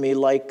feel to me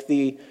like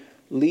the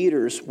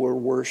leaders were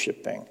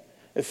worshiping.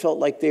 It felt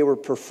like they were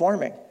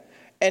performing.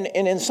 And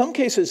in some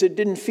cases, it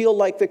didn't feel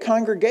like the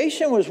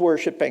congregation was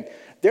worshiping.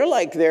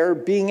 They're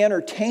being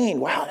entertained.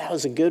 Wow, that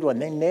was a good one.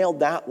 They nailed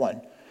that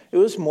one. It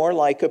was more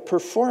like a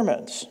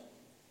performance.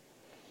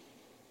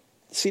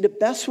 See, the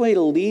best way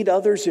to lead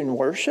others in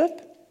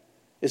worship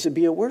is to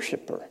be a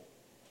worshiper.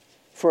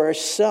 For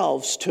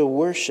ourselves to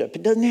worship.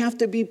 It doesn't have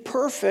to be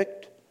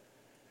perfect,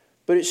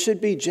 but it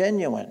should be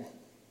genuine.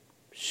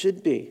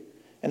 Should be.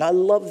 And I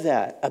love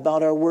that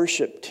about our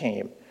worship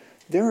team.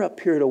 They're up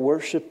here to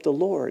worship the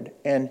Lord,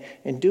 and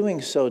in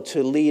doing so,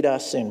 to lead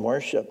us in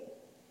worship.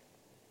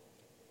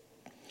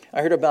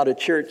 I heard about a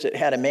church that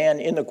had a man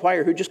in the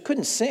choir who just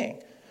couldn't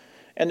sing.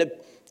 And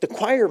the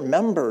choir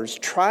members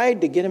tried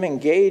to get him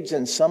engaged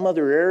in some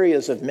other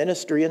areas of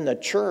ministry in the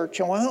church.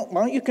 And why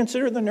don't you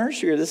consider the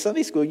nursery or the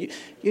Sunday school? You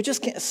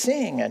just can't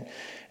sing.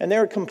 And they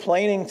were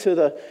complaining to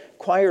the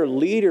choir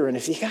leader, and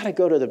if you got to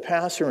go to the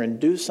pastor and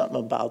do something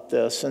about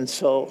this. And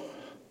so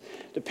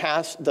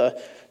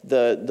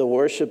the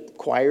worship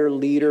choir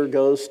leader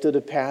goes to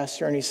the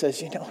pastor and he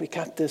says, we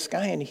got this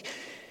guy and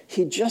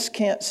he just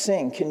can't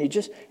sing. Can you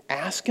just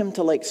ask him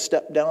to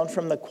step down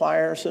from the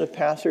choir? So the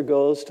pastor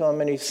goes to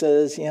him and he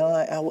says,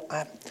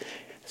 I'm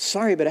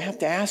sorry, but I have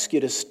to ask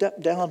you to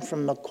step down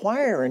from the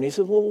choir. And he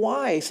said, well,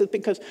 why? He said,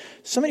 because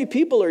so many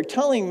people are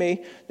telling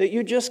me that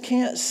you just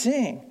can't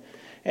sing.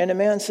 And the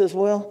man says,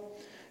 well,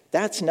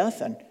 that's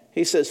nothing.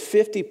 He says,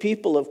 50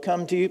 people have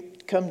come to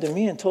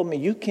me and told me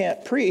you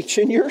can't preach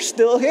and you're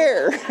still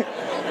here.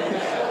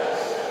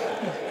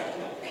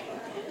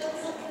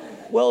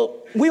 Well,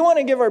 we want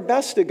to give our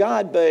best to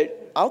God,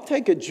 but I'll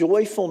take a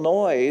joyful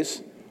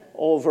noise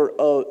over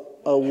a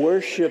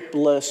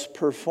worshipless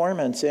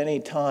performance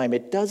anytime.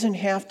 It doesn't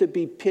have to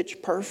be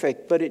pitch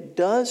perfect, but it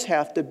does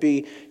have to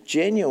be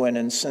genuine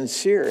and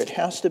sincere. It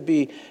has to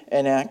be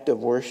an act of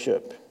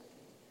worship.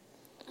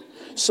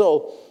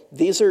 So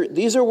these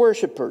are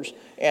worshipers.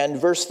 And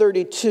verse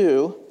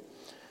 32,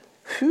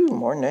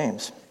 more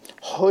names.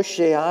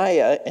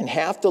 Hoshea and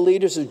half the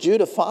leaders of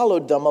Judah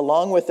followed them,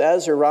 along with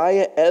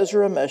Azariah,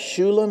 Ezra,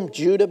 Meshullam,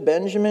 Judah,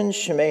 Benjamin,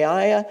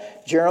 Shemaiah,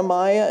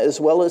 Jeremiah, as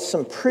well as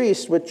some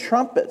priests with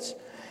trumpets.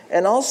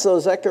 And also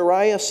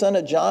Zechariah, son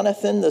of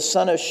Jonathan, the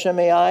son of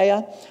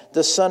Shemaiah,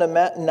 the son of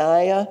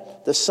Mattaniah,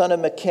 the son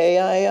of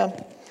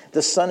Micaiah,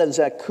 the son of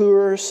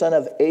Zakur, son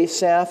of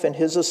Asaph, and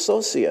his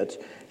associates,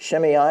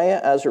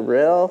 Shemaiah,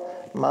 Azarel,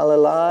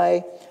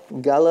 Malalai,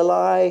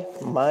 Galilai,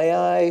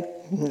 Maai,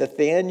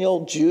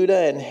 Nathaniel, Judah,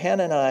 and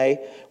Hanani,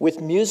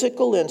 with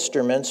musical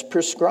instruments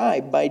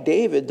prescribed by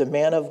David, the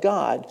man of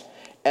God.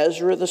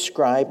 Ezra the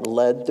scribe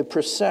led the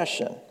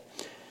procession.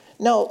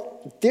 Now,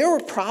 there were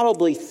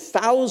probably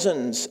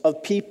thousands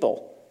of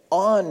people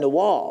on the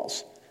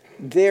walls.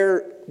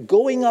 They're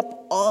going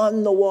up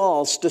on the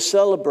walls to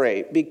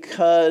celebrate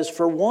because,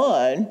 for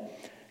one,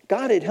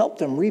 God had helped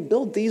them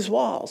rebuild these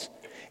walls.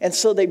 And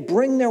so they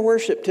bring their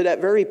worship to that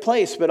very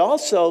place, but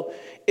also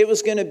it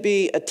was going to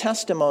be a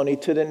testimony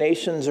to the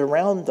nations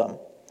around them.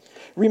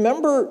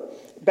 Remember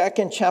back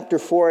in chapter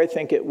 4, I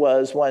think it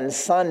was, when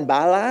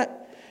Sanballat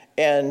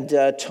and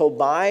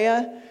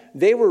Tobiah,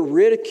 they were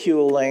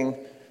ridiculing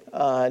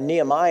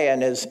Nehemiah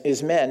and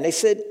his men. They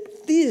said,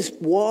 these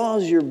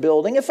walls you're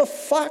building, if a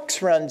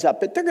fox runs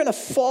up it, they're going to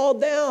fall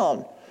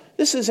down.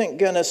 This isn't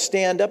going to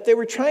stand up. They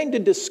were trying to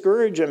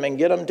discourage them and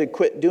get them to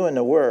quit doing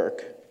the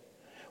work.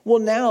 Well,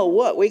 now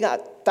what? We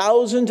got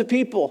thousands of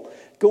people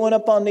going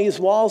up on these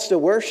walls to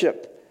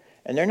worship,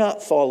 and they're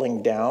not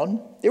falling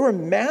down. They were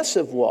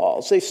massive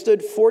walls. They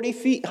stood 40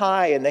 feet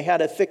high, and they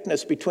had a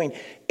thickness between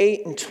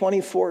 8 and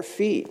 24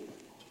 feet.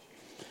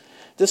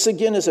 This,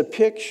 again, is a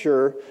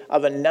picture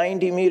of a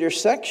 90-meter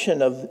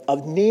section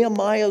of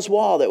Nehemiah's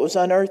wall that was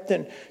unearthed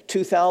in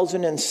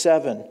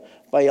 2007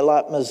 by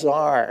Eilat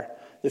Mazar,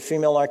 the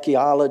female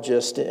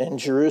archaeologist in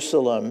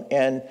Jerusalem.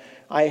 And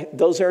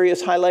those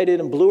areas highlighted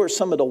in blue are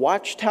some of the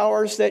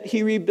watchtowers that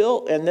he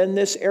rebuilt. And then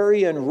this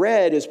area in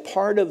red is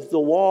part of the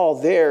wall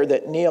there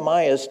that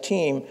Nehemiah's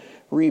team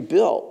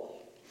rebuilt.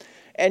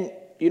 And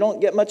you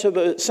don't get much of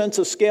a sense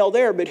of scale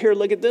there, but here,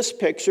 look at this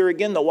picture.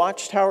 Again, the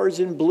watchtowers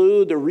in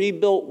blue, the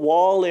rebuilt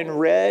wall in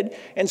red.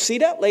 And see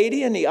that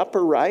lady in the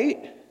upper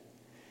right?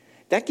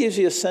 That gives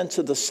you a sense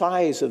of the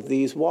size of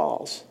these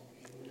walls.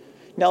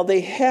 Now,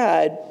 they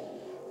had,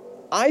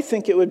 I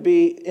think it would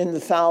be in the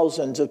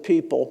thousands of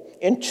people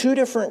in two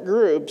different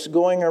groups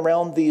going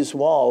around these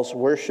walls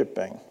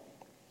worshiping.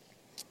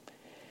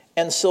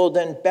 And so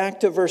then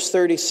back to verse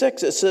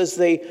 36, it says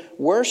they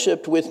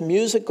worshiped with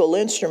musical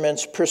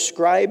instruments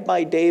prescribed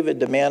by David,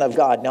 the man of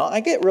God. Now, I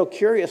get real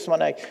curious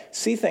when I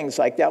see things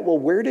like that. Well,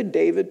 where did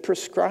David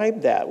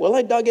prescribe that? Well,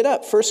 I dug it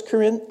up. 1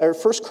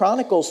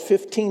 Chronicles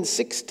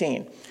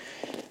 15:16.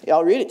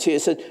 I'll read it to you.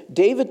 It said,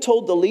 David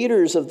told the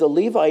leaders of the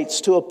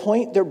Levites to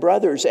appoint their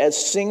brothers as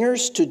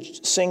singers to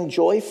sing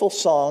joyful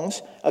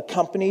songs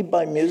accompanied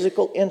by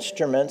musical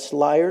instruments,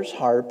 lyres,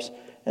 harps,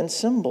 and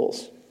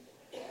cymbals.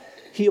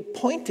 He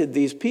appointed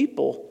these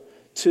people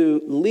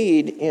to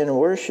lead in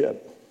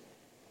worship.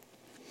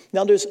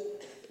 Now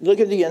look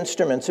at the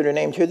instruments that are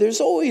named here.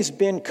 There's always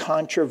been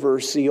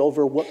controversy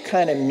over what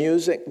kind of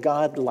music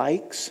God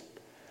likes.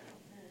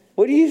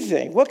 What do you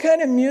think? What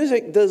kind of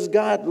music does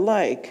God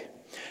like?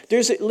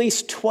 There's at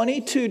least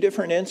 22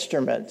 different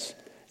instruments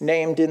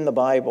named in the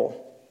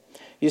Bible.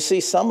 You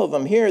see some of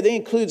them here. They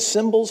include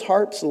cymbals,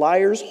 harps,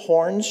 lyres,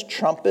 horns,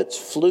 trumpets,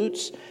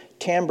 flutes,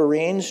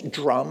 tambourines,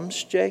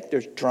 drums, Jake.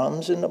 There's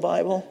drums in the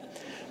Bible.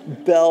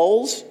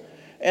 Bells,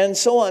 and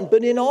so on.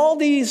 But in all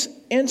these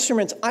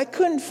instruments, I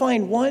couldn't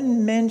find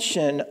one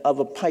mention of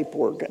a pipe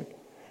organ.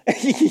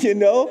 You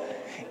know?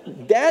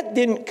 That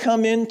didn't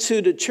come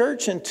into the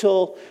church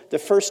until the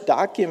first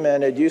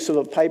documented use of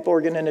a pipe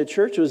organ in a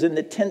church was in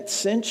the 10th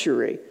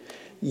century.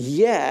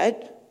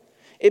 Yet,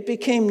 it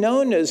became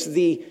known as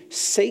the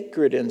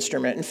sacred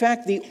instrument. In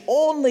fact, the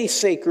only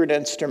sacred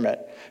instrument.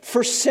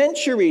 For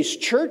centuries,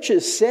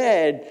 churches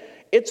said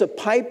it's a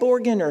pipe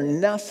organ or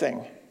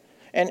nothing.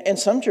 And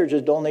some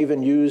churches don't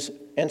even use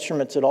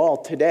instruments at all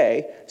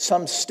today.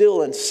 Some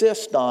still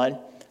insist on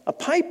a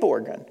pipe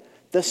organ,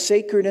 the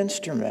sacred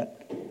instrument.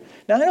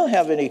 Now, I don't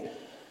have any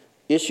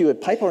issue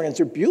with pipe organs.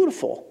 They're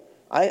beautiful.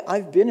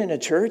 I've been in a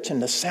church,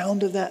 and the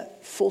sound of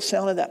that, full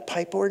sound of that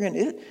pipe organ,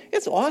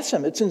 it's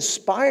awesome. It's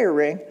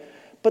inspiring.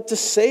 But to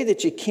say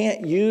that you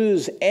can't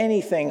use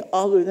anything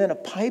other than a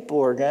pipe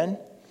organ,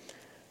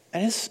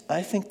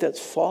 I think that's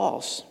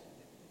false.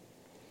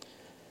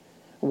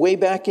 Way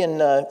back in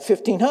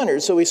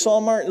 1500s, so we saw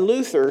Martin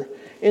Luther.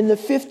 In the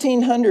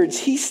 1500s,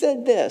 he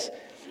said this,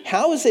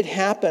 how has it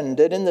happened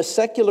that in the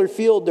secular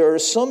field there are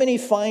so many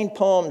fine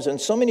poems and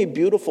so many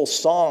beautiful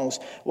songs,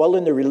 while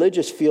in the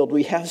religious field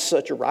we have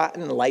such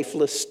rotten,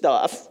 lifeless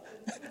stuff?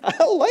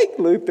 I like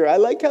Luther. I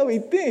like how he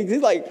thinks.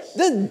 He's like,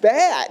 this is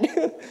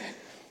bad.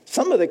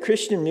 Some of the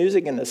Christian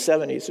music in the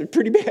 70s was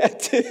pretty bad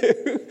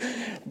too.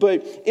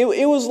 But it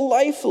was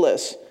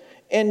lifeless.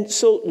 And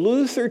so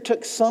Luther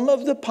took some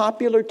of the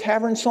popular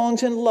tavern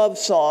songs and love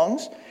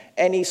songs,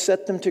 and he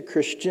set them to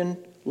Christian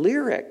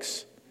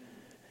lyrics.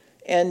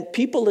 And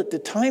people at the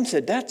time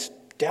said, that's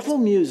devil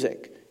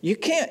music. You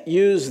can't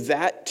use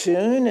that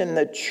tune in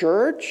the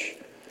church.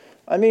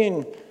 I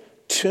mean,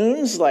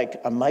 tunes like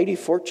A Mighty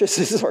Fortress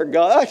is Our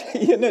God.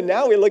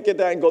 Now we look at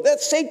that and go,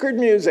 that's sacred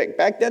music.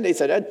 Back then they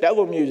said, that's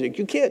devil music.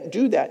 You can't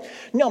do that.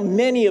 Now,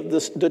 many of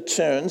the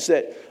tunes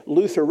that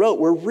Luther wrote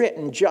were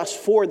written just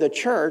for the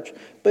church,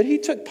 but he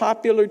took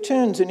popular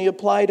tunes and he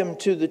applied them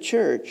to the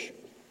church.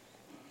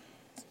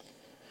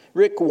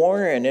 Rick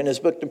Warren, in his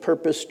book, The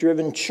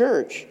Purpose-Driven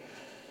Church,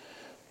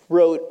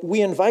 wrote,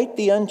 we invite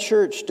the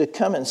unchurched to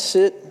come and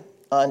sit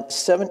on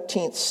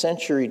 17th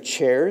century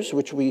chairs,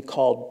 which we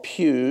called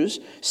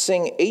pews,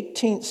 sing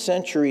 18th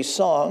century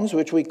songs,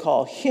 which we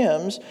call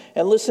hymns,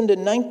 and listen to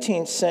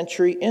 19th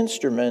century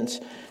instruments,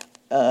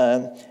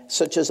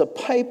 such as a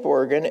pipe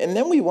organ, and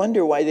then we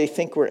wonder why they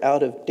think we're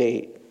out of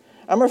date.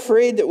 I'm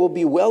afraid that we'll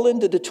be well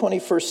into the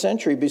 21st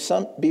century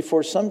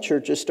before some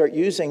churches start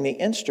using the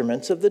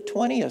instruments of the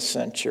 20th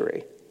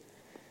century.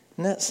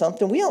 Isn't that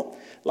something?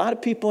 A lot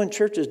of people in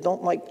churches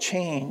don't like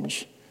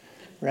change,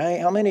 right?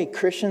 How many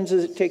Christians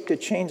does it take to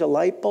change a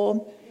light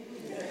bulb?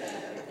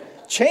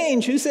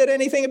 Change? Who said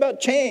anything about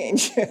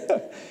change?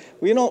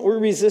 We're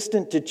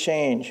resistant to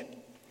change.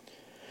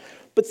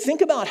 But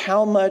think about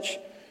how much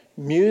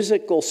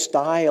musical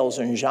styles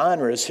and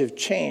genres have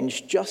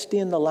changed just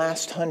in the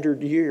last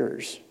 100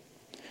 years.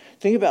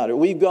 Think about it.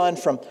 We've gone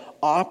from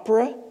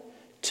opera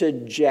to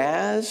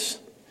jazz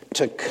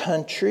to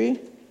country,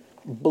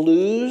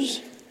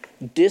 blues,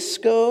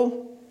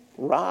 disco,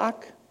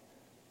 rock,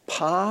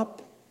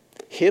 pop,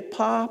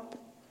 hip-hop,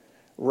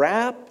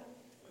 rap.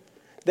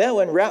 That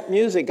one, rap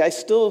music, I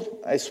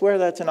swear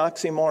that's an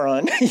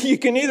oxymoron. You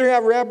can either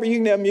have rap or you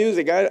can have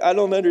music. I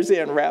don't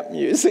understand rap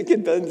music.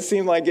 It doesn't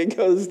seem like it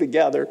goes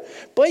together.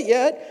 But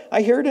yet,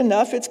 I hear it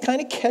enough. It's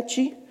kind of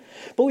catchy.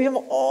 But we have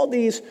all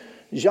these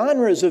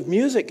genres of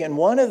music, and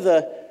one of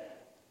the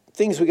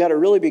things we got to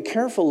really be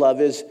careful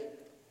of is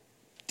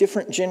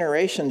different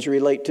generations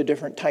relate to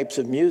different types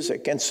of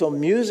music. And so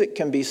music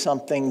can be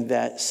something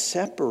that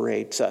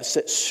separates us,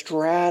 that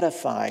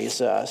stratifies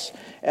us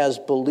as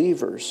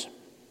believers.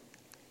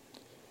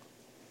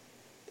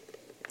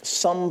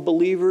 Some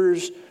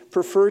believers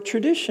prefer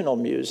traditional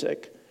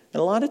music. And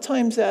a lot of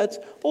times that's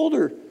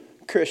older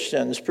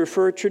Christians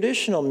prefer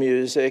traditional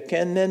music,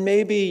 and then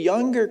maybe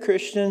younger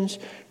Christians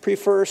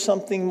prefer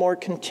something more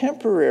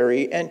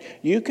contemporary. And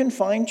you can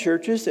find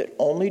churches that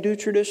only do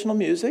traditional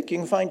music. You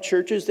can find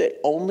churches that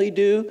only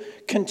do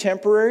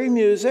contemporary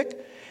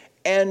music,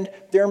 and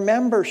their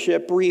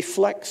membership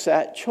reflects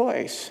that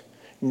choice.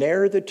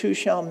 Ne'er the two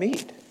shall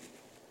meet.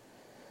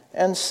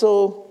 And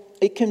so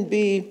it can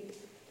be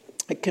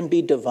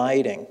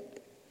dividing.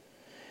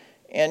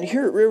 And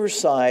here at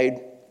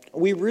Riverside,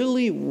 we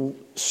really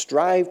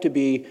strive to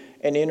be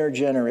an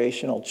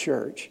intergenerational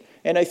church.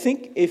 And I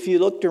think if you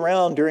looked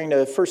around during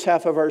the first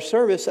half of our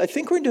service, I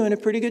think we're doing a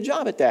pretty good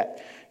job at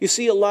that. You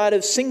see a lot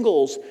of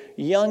singles,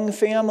 young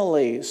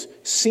families,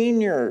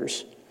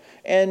 seniors.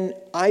 And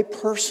I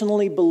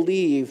personally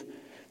believe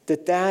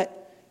that that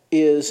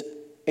is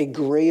a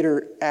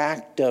greater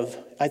act of,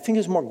 I think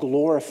is more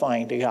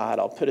glorifying to God,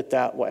 I'll put it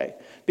that way.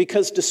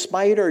 Because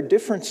despite our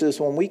differences,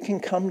 when we can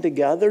come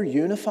together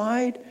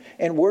unified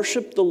and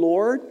worship the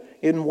Lord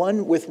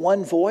with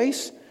one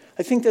voice,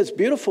 I think that's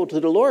beautiful to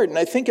the Lord. And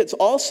I think it's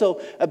also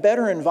a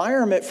better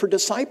environment for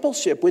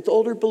discipleship with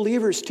older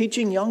believers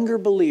teaching younger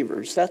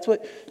believers. That's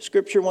what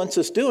Scripture wants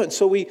us doing.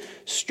 So we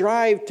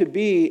strive to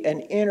be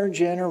an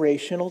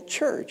intergenerational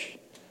church.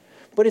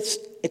 But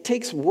it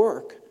takes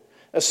work,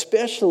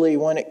 especially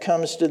when it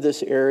comes to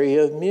this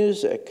area of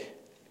music.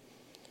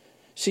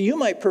 So you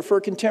might prefer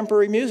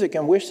contemporary music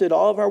and wish that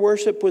all of our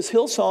worship was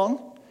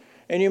Hillsong,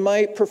 and you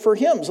might prefer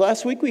hymns.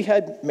 Last week we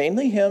had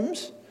mainly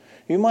hymns.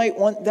 You might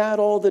want that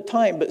all the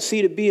time. But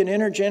see, to be an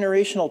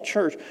intergenerational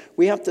church,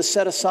 we have to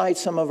set aside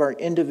some of our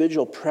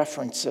individual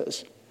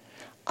preferences.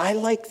 I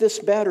like this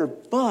better,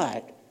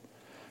 but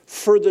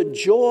for the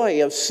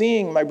joy of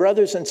seeing my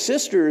brothers and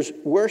sisters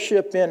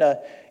worship in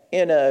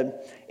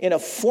a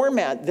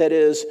format that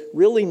is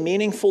really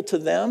meaningful to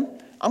them,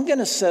 I'm going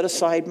to set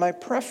aside my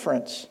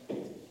preference.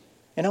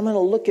 And I'm going to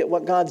look at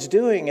what God's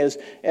doing as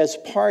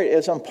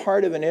I'm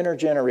part of an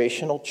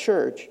intergenerational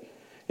church.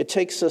 It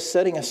takes us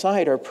setting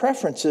aside our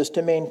preferences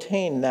to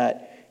maintain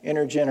that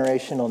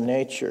intergenerational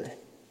nature.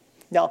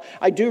 Now,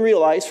 I do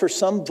realize for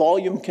some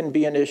volume can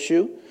be an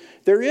issue.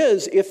 There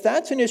is, if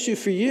that's an issue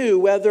for you,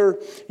 whether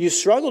you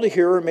struggle to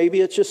hear or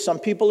maybe it's just some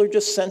people are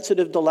just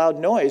sensitive to loud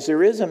noise.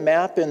 There is a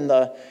map in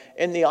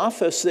the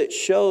office that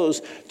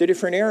shows the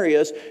different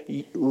areas,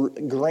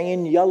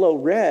 green, yellow,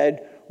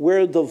 red,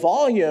 where the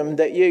volume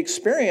that you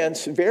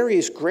experience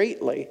varies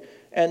greatly.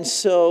 And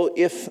so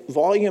if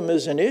volume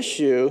is an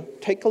issue,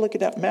 take a look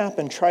at that map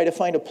and try to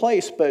find a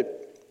place.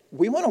 But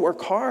we want to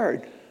work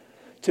hard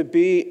to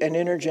be an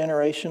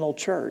intergenerational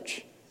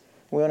church.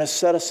 We want to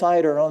set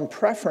aside our own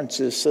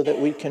preferences so that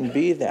we can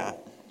be that.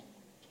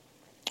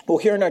 Well,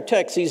 here in our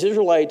text, these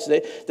Israelites,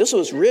 this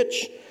was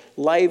rich,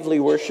 lively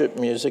worship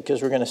music,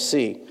 as we're going to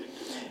see.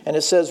 And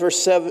it says,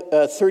 verse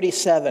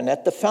 37,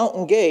 at the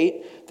fountain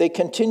gate, they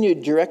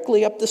continued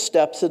directly up the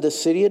steps of the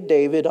city of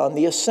David on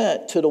the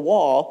ascent to the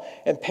wall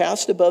and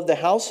passed above the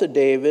house of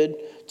David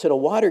to the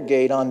water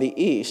gate on the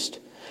east.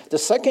 The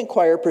second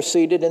choir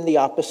proceeded in the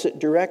opposite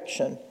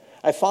direction.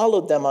 I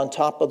followed them on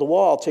top of the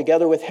wall,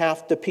 together with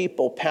half the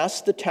people,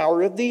 past the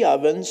Tower of the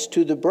Ovens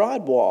to the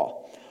broad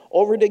wall,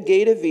 over the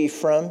gate of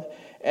Ephraim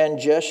and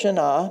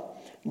Jeshanah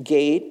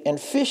gate and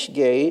Fish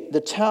gate,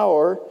 the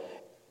Tower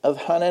of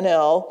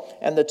Hananel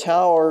and the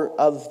Tower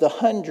of the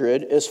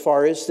 100 as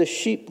far as the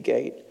Sheep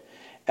gate.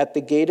 At the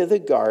gate of the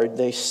guard,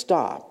 they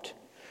stopped.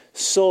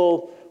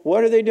 So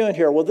what are they doing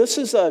here? Well, this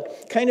is a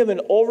kind of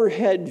an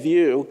overhead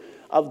view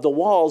of the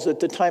walls at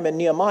the time of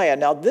Nehemiah.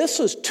 Now, this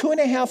is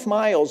 2.5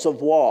 miles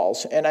of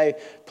walls, and I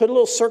put a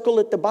little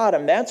circle at the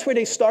bottom. That's where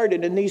they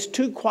started, and these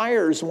two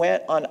choirs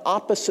went on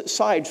opposite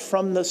sides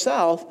from the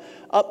south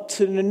up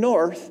to the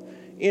north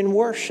in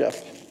worship.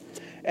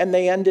 And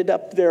they ended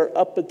up there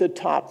up at the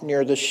top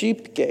near the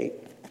Sheep gate.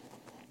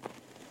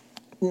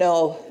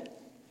 Now,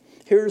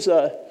 here's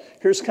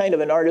kind of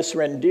an artist's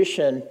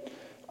rendition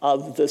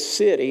of the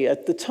city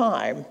at the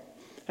time.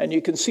 And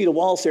you can see the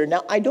walls there.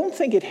 Now, I don't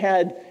think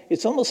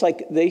it's almost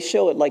like they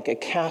show it like a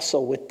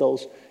castle with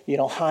those,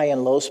 high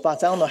and low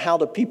spots. I don't know how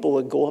the people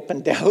would go up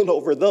and down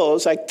over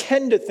those. I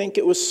tend to think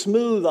it was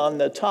smooth on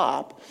the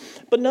top.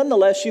 But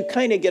nonetheless, you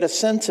kind of get a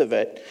sense of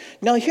it.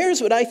 Now,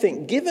 here's what I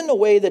think. Given the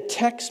way the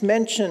text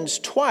mentions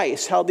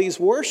twice how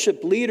these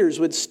worship leaders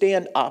would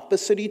stand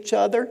opposite each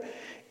other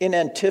in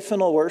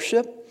antiphonal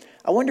worship,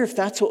 I wonder if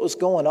that's what was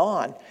going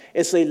on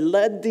as they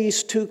led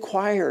these two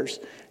choirs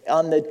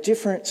on the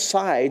different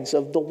sides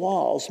of the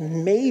walls.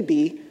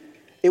 Maybe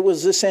it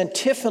was this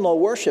antiphonal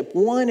worship.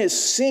 One is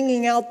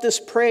singing out this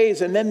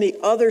praise, and then the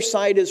other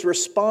side is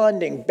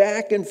responding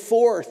back and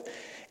forth.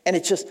 And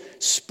it's just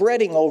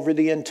spreading over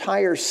the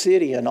entire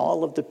city and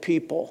all of the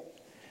people.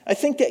 I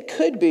think that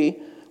could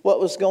be what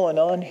was going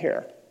on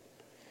here.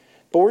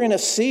 But we're going to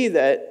see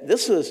that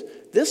this is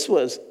this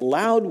was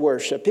loud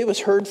worship. It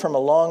was heard from a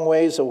long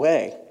ways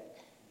away.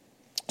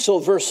 So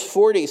verse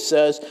 40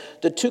 says,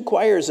 the two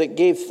choirs that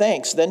gave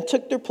thanks then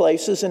took their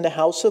places in the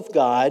house of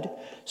God.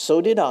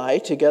 So did I,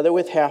 together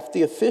with half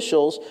the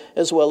officials,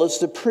 as well as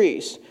the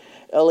priests.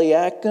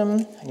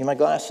 Eliakim, I need my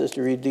glasses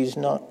to read these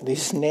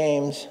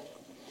names.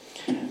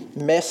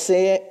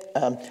 Maaseiah,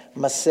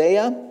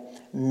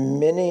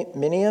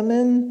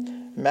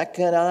 Miniamin,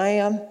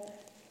 Mechaniah,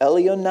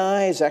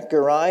 Elionai,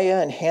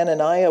 Zechariah, and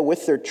Hananiah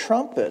with their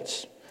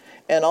trumpets.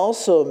 And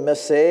also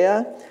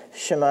Maaseiah,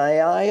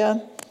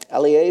 Shemaiah,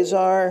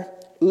 Eleazar,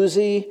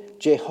 Uzi,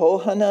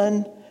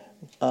 Jehohanan,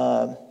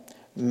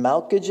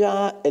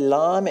 Malchijah,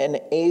 Elam, and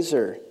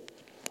Azer.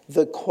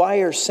 The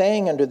choir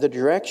sang under the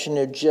direction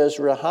of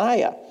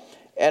Jezrahiah.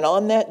 And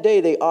on that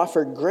day they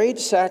offered great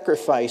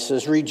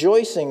sacrifices,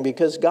 rejoicing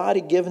because God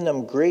had given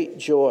them great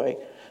joy.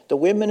 The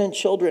women and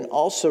children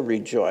also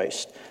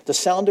rejoiced. The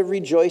sound of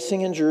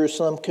rejoicing in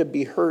Jerusalem could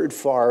be heard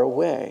far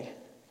away.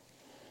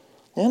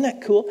 Isn't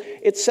that cool?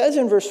 It says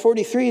in verse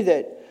 43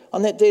 that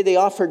on that day they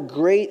offered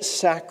great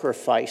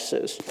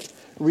sacrifices,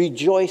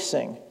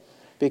 rejoicing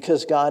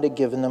because God had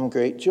given them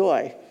great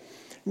joy.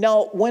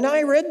 Now, when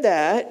I read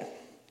that,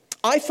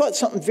 I thought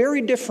something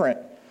very different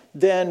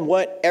than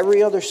what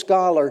every other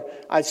scholar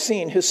I've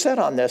seen has said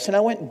on this. And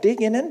I went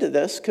digging into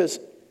this because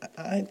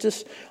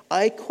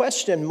I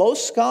question.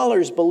 Most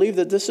scholars believe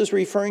that this is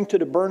referring to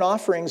the burnt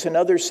offerings and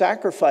other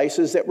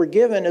sacrifices that were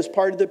given as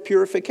part of the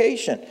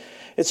purification.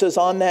 It says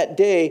on that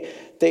day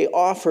they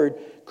offered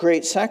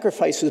great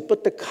sacrifices.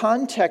 But the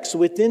context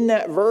within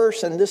that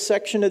verse and this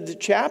section of the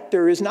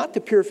chapter is not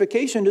the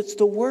purification, it's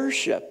the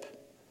worship.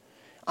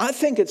 I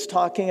think it's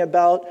talking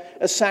about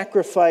a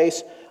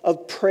sacrifice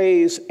of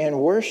praise and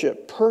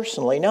worship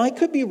personally. Now, I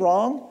could be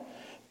wrong,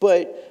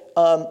 but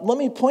let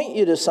me point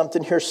you to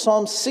something here.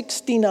 Psalm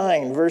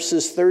 69,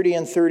 verses 30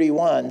 and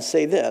 31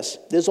 say this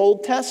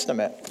Old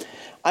Testament.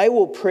 I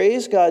will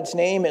praise God's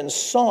name in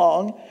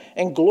song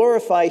and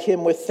glorify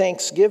him with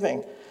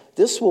thanksgiving.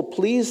 This will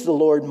please the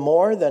Lord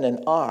more than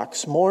an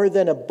ox, more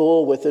than a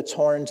bull with its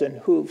horns and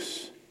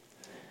hoofs.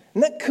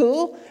 Isn't that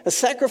cool? A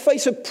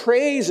sacrifice of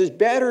praise is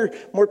better,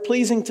 more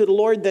pleasing to the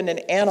Lord than an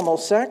animal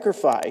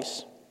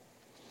sacrifice.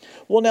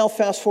 Well, now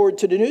fast forward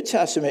to the New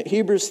Testament.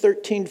 Hebrews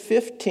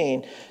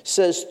 13:15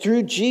 says,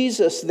 through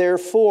Jesus,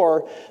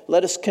 therefore,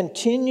 let us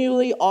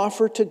continually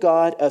offer to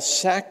God a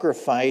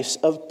sacrifice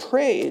of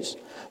praise,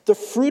 the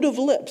fruit of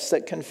lips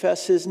that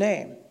confess his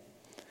name.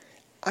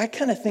 I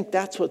kind of think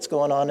that's what's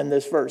going on in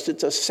this verse.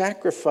 It's a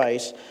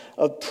sacrifice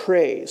of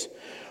praise.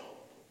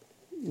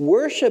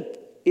 Worship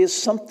is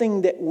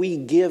something that we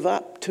give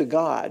up to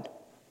God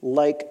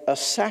like a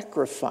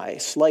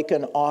sacrifice, like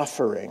an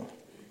offering.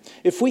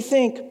 If we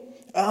think,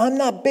 I'm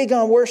not big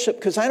on worship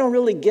because I don't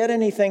really get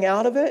anything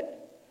out of it,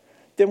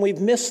 then we've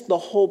missed the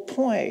whole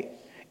point.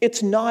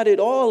 It's not at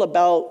all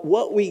about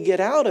what we get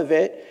out of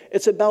it.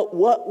 It's about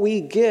what we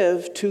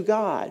give to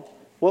God,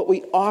 what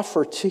we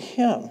offer to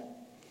him.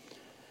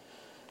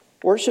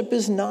 Worship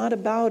is not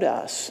about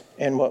us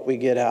and what we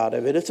get out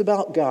of it. It's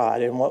about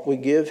God and what we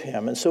give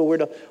him. And so we're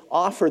to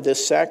offer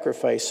this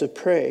sacrifice of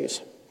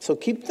praise. So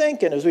keep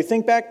thinking as we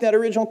think back to that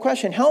original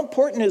question, how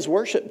important is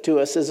worship to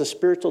us as a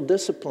spiritual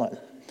discipline?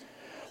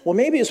 Well,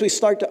 maybe as we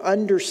start to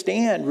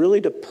understand really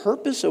the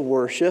purpose of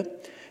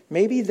worship,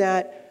 maybe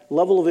that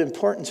level of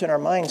importance in our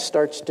minds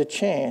starts to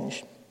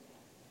change.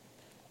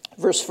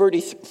 Verse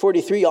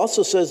 43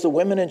 also says the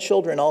women and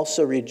children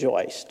also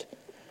rejoiced.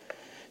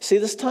 See,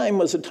 this time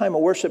was a time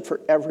of worship for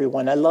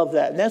everyone. I love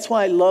that. And that's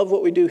why I love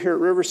what we do here at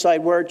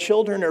Riverside, where our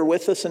children are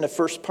with us in the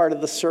first part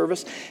of the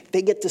service.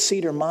 They get to see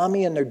their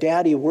mommy and their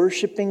daddy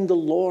worshiping the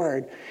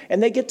Lord.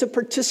 And they get to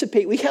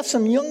participate. We have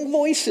some young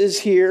voices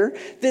here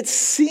that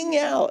sing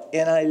out,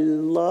 and I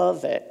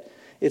love it.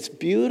 It's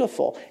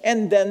beautiful.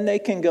 And then they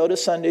can go to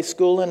Sunday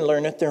school and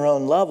learn at their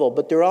own level.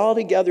 But they're all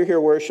together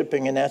here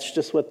worshiping, and that's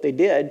just what they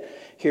did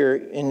here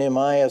in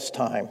Nehemiah's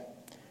time.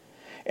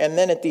 And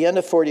then at the end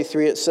of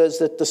 43, it says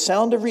that the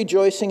sound of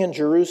rejoicing in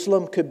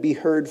Jerusalem could be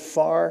heard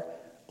far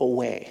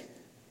away.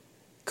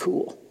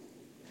 Cool.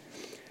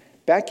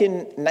 Back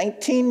in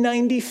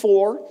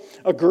 1994,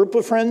 a group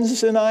of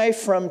friends and I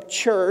from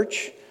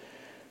church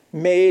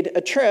made a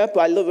trip.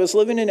 I was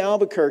living in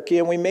Albuquerque,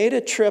 and we made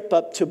a trip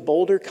up to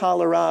Boulder,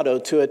 Colorado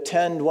to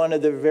attend one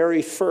of the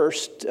very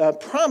first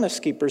Promise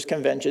Keepers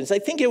conventions. I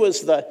think it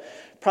was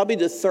probably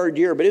the third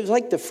year, but it was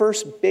like the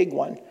first big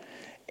one.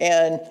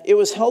 And it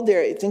was held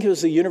there, I think it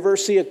was the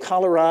University of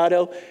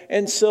Colorado.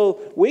 And so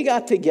we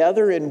got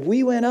together and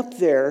we went up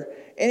there,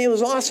 and it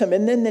was awesome.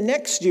 And then the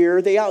next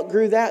year, they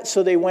outgrew that,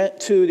 so they went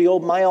to the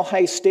old Mile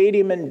High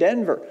Stadium in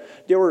Denver.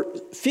 There were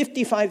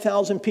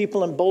 55,000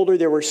 people in Boulder.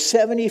 There were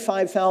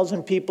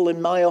 75,000 people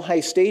in Mile High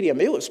Stadium.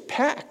 It was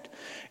packed.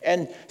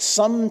 And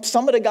some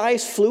of the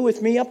guys flew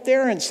with me up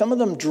there, and some of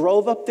them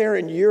drove up there,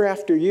 and year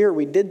after year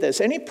we did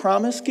this. Any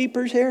Promise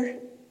Keepers here?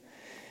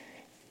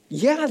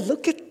 Yeah,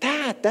 look at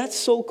that. That's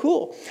so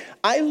cool.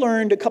 I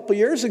learned a couple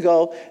years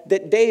ago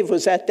that Dave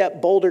was at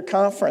that Boulder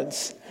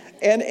conference.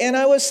 And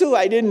I was too.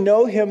 I didn't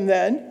know him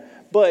then,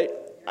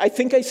 but I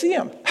think I see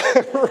him.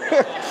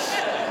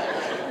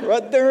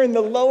 Right there in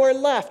the lower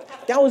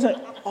left. That was an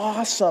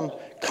awesome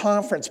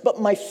conference. But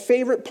my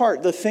favorite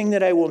part, the thing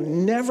that I will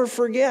never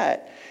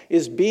forget,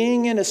 is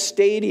being in a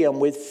stadium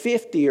with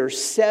 50 or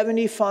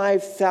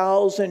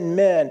 75,000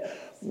 men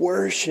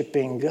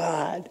worshiping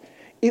God.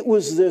 It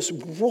was this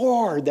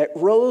roar that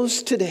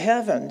rose to the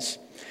heavens.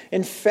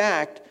 In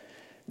fact,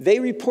 they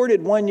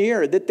reported one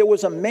year that there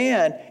was a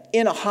man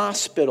in a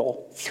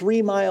hospital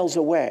 3 miles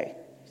away.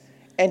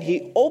 And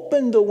he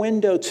opened the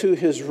window to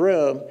his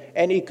room,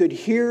 and he could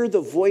hear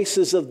the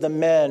voices of the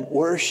men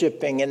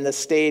worshiping in the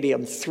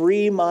stadium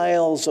 3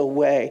 miles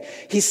away.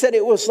 He said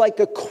it was like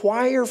a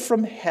choir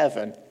from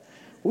heaven.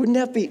 Wouldn't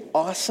that be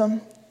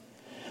awesome?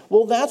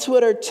 Well, that's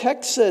what our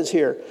text says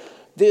here.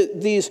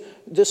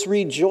 This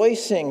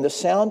rejoicing, the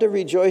sound of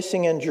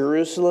rejoicing in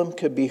Jerusalem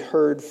could be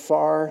heard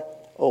far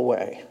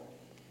away.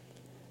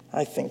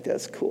 I think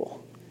that's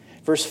cool.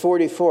 Verse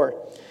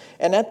 44.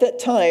 And at that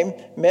time,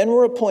 men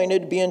were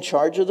appointed to be in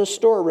charge of the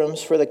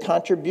storerooms for the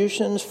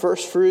contributions,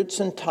 first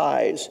fruits, and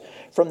tithes.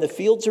 From the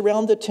fields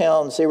around the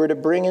towns, they were to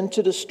bring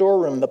into the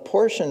storeroom the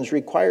portions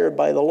required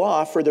by the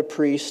law for the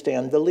priests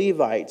and the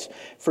Levites.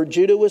 For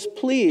Judah was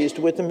pleased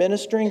with the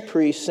ministering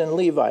priests and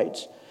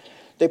Levites.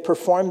 They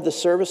performed the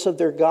service of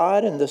their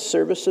God and the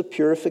service of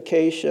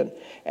purification,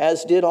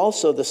 as did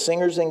also the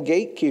singers and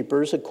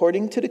gatekeepers,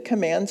 according to the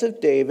commands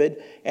of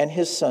David and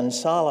his son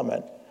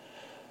Solomon.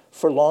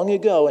 For long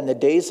ago, in the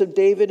days of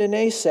David and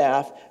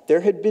Asaph,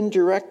 there had been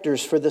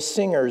directors for the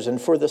singers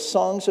and for the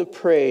songs of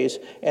praise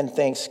and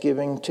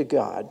thanksgiving to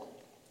God.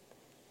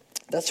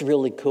 That's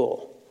really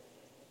cool.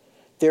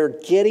 They're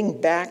getting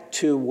back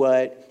to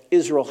what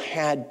Israel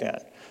had been.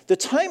 The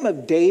time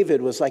of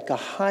David was like a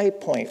high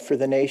point for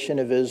the nation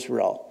of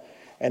Israel.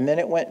 And then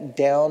it went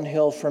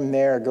downhill from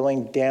there,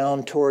 going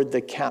down toward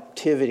the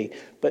captivity.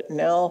 But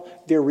now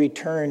they're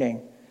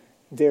returning.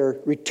 They're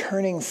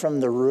returning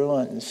from the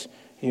ruins,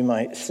 you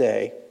might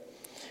say.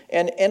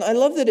 And I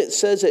love that it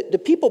says that the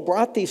people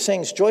brought these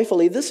things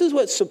joyfully. This is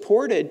what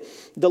supported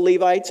the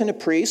Levites and the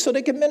priests so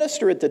they could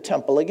minister at the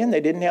temple. Again,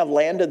 they didn't have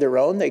land of their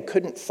own. They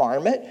couldn't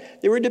farm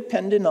it. They were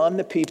dependent on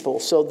the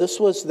people. So this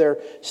was their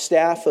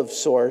staff of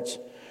sorts.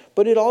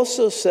 But it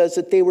also says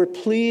that they were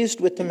pleased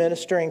with the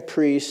ministering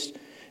priests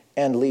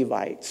and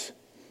Levites.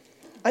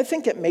 I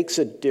think it makes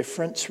a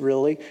difference,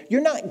 really.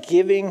 You're not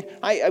giving.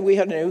 We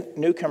had a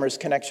Newcomers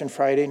Connection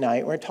Friday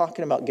night. We're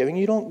talking about giving.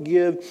 You don't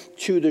give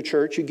to the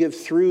church. You give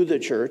through the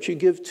church. You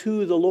give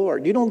to the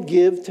Lord. You don't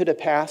give to the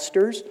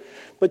pastors.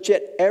 But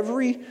yet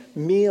every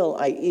meal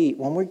I eat,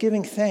 when we're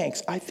giving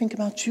thanks, I think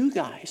about you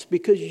guys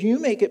because you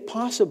make it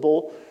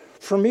possible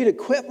for me to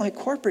quit my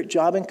corporate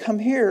job and come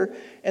here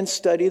and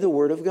study the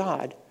Word of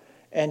God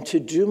and to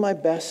do my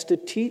best to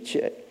teach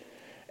it.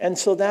 And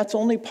so that's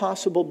only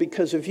possible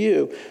because of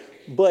you.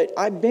 But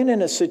I've been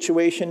in a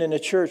situation in a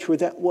church where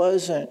there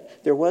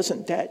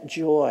wasn't that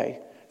joy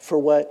for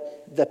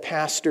what the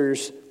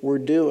pastors were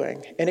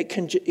doing. And it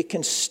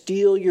can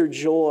steal your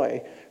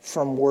joy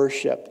from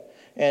worship.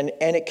 And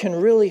it can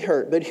really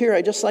hurt. But here,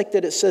 I just like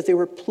that it says they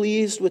were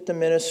pleased with the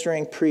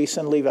ministering priests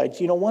and Levites.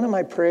 You know, one of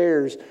my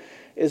prayers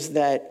is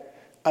that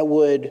I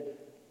would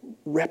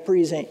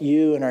represent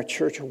you in our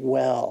church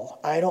well.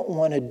 I don't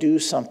want to do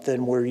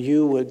something where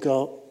you would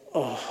go,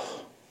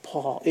 oh,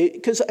 Paul,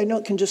 because I know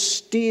it can just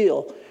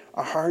steal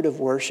a heart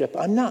of worship.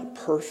 I'm not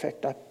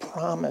perfect, I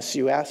promise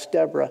you. Ask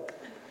Deborah.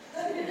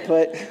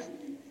 But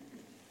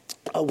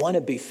I want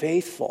to be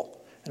faithful.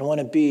 And I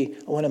want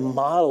to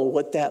model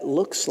what that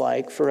looks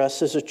like for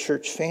us as a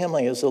church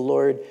family as the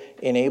Lord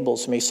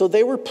enables me. So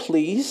they were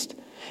pleased.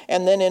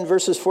 And then in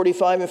verses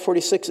 45 and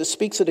 46, it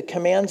speaks of the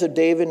commands of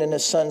David and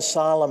his son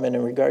Solomon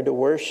in regard to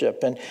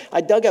worship. And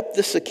I dug up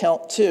this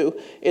account too.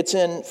 It's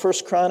in 1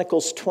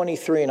 Chronicles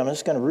 23, and I'm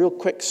just going to real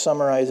quick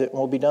summarize it and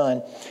we'll be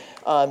done.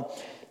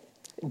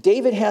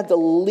 David had the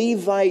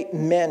Levite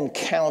men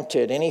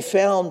counted, and he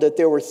found that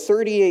there were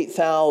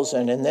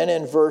 38,000. And then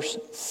in verse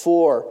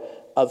 4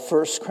 of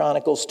 1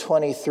 Chronicles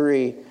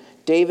 23,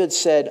 David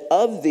said,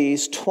 of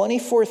these,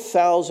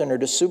 24,000 are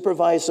to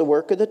supervise the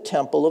work of the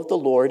temple of the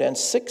Lord, and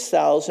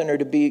 6,000 are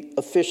to be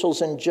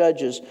officials and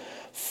judges.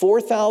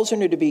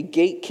 4,000 are to be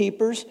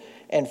gatekeepers,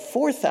 and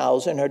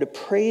 4,000 are to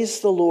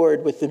praise the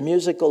Lord with the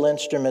musical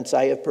instruments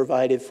I have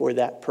provided for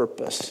that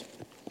purpose.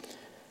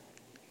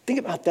 Think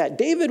about that.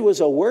 David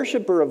was a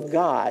worshiper of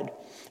God,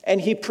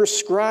 and he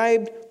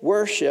prescribed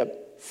worship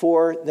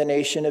for the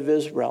nation of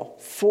Israel.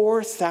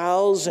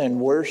 4,000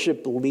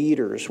 worship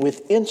leaders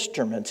with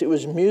instruments. It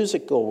was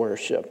musical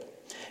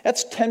worship.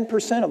 That's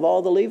 10% of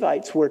all the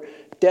Levites were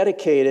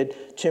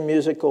dedicated to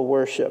musical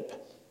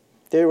worship.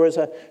 There was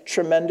a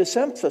tremendous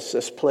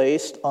emphasis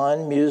placed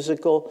on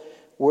musical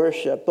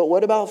worship. But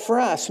what about for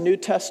us, New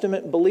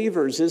Testament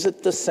believers? Is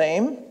it the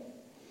same?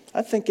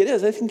 I think it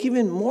is. I think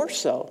even more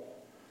so.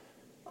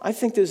 I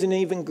think there's an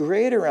even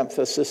greater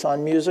emphasis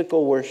on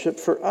musical worship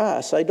for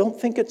us. I don't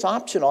think it's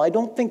optional. I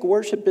don't think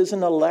worship is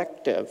an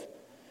elective.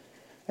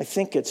 I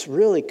think it's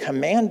really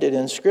commanded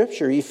in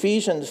Scripture.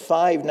 Ephesians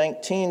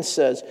 5:19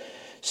 says,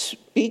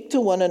 Speak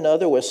to one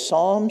another with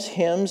psalms,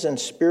 hymns, and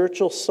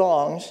spiritual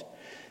songs.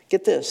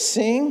 Get this,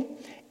 sing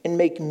and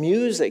make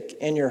music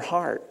in your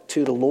heart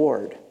to the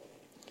Lord.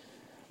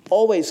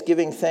 Always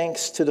giving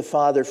thanks to the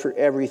Father for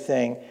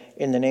everything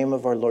in the name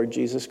of our Lord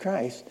Jesus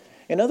Christ.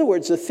 In other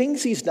words, the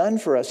things he's done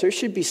for us, there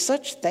should be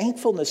such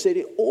thankfulness that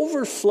it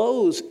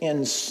overflows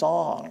in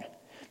song.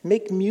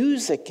 Make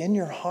music in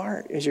your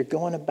heart as you're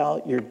going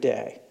about your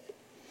day.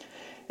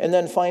 And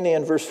then finally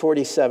in verse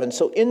 47,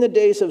 so in the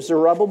days of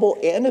Zerubbabel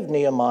and of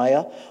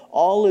Nehemiah,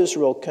 all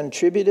Israel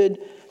contributed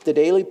the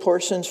daily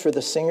portions for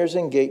the singers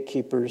and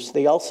gatekeepers.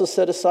 They also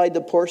set aside the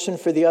portion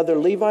for the other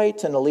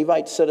Levites, and the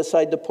Levites set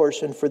aside the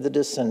portion for the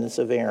descendants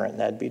of Aaron.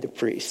 That'd be the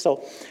priests.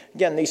 So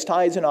again, these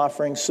tithes and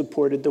offerings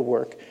supported the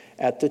work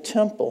at the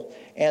temple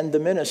and the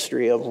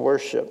ministry of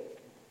worship.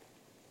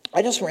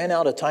 I just ran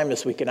out of time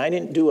this week, and I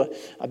didn't do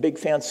a big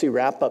fancy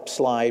wrap-up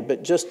slide,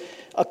 but just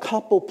a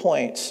couple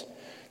points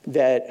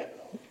that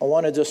I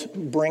want to just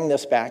bring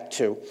this back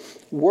to.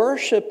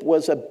 Worship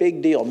was a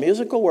big deal.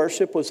 Musical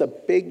worship was a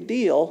big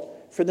deal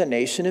for the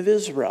nation of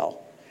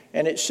Israel.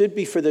 And it should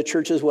be for the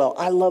church as well.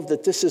 I love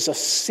that this is a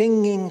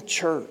singing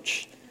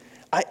church.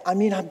 I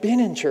mean, I've been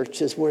in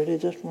churches where they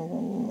just,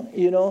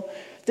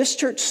 this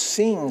church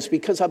sings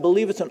because I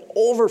believe it's an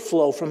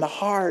overflow from the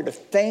heart of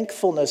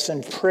thankfulness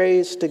and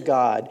praise to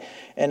God.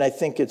 And I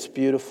think it's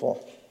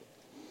beautiful.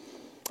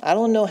 I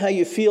don't know how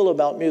you feel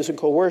about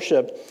musical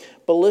worship,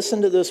 but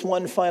listen to this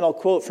one final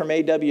quote from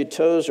A.W.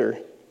 Tozer.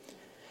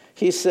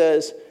 He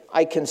says,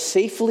 I can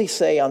safely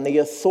say on the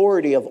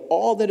authority of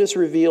all that is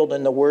revealed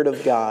in the Word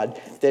of God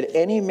that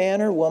any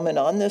man or woman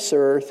on this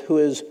earth who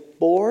is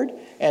bored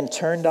and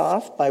turned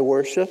off by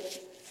worship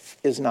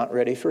is not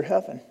ready for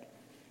heaven.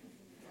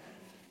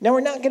 Now,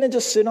 we're not going to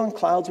just sit on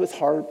clouds with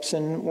harps,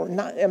 and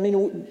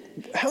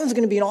heaven's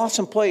going to be an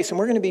awesome place, and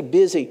we're going to be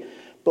busy,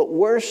 but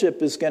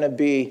worship is going to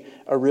be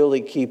a really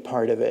key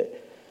part of it.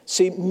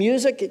 See,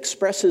 music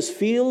expresses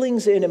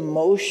feelings and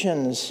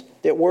emotions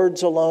that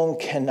words alone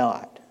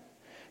cannot.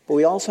 But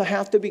we also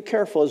have to be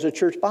careful as a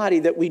church body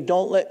that we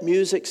don't let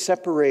music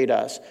separate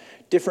us.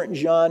 Different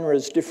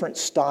genres, different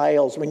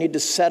styles. We need to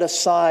set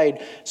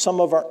aside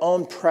some of our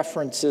own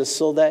preferences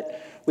so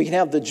that we can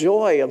have the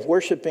joy of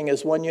worshiping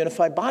as one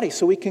unified body,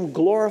 so we can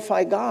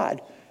glorify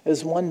God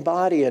as one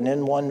body and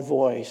in one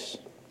voice.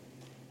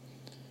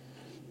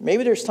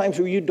 Maybe there's times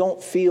where you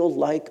don't feel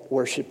like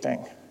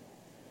worshiping.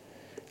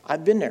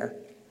 I've been there.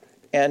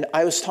 And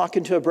I was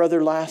talking to a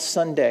brother last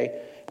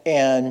Sunday,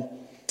 and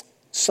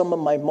some of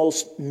my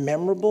most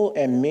memorable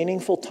and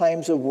meaningful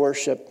times of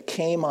worship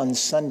came on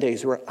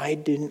Sundays where I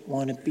didn't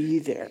want to be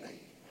there.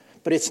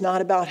 But it's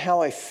not about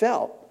how I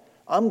felt.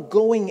 I'm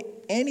going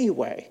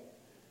anyway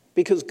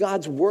because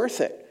God's worth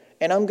it.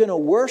 And I'm going to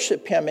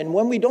worship him. And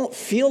when we don't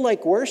feel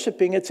like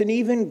worshiping, it's an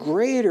even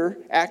greater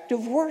act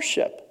of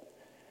worship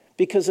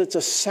because it's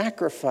a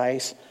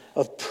sacrifice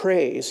of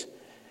praise.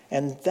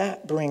 And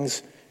that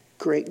brings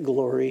great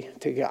glory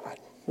to God.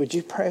 Would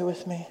you pray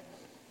with me?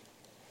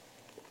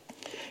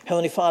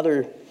 Heavenly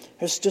Father,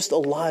 there's just a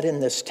lot in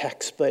this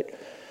text, but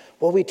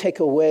what we take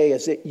away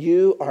is that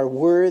you are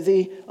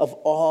worthy of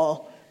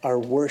all our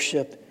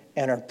worship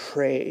and our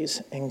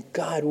praise. And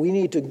God, we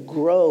need to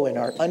grow in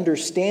our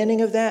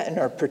understanding of that and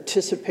our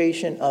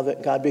participation of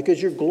it, God,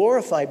 because you're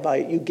glorified by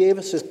it. You gave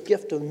us this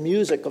gift of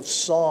music, of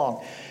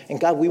song. And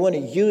God, we want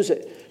to use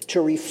it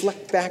to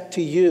reflect back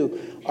to you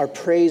our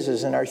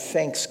praises and our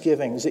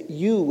thanksgivings, that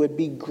you would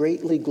be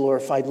greatly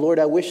glorified. Lord,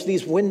 I wish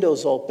these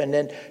windows opened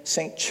and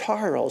St.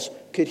 Charles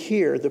could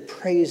hear the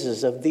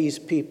praises of these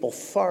people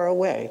far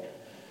away,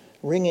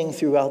 ringing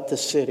throughout the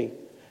city.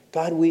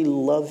 God, we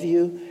love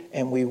you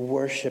and we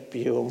worship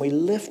you, and we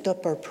lift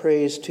up our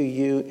praise to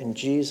you in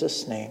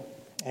Jesus' name.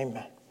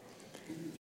 Amen.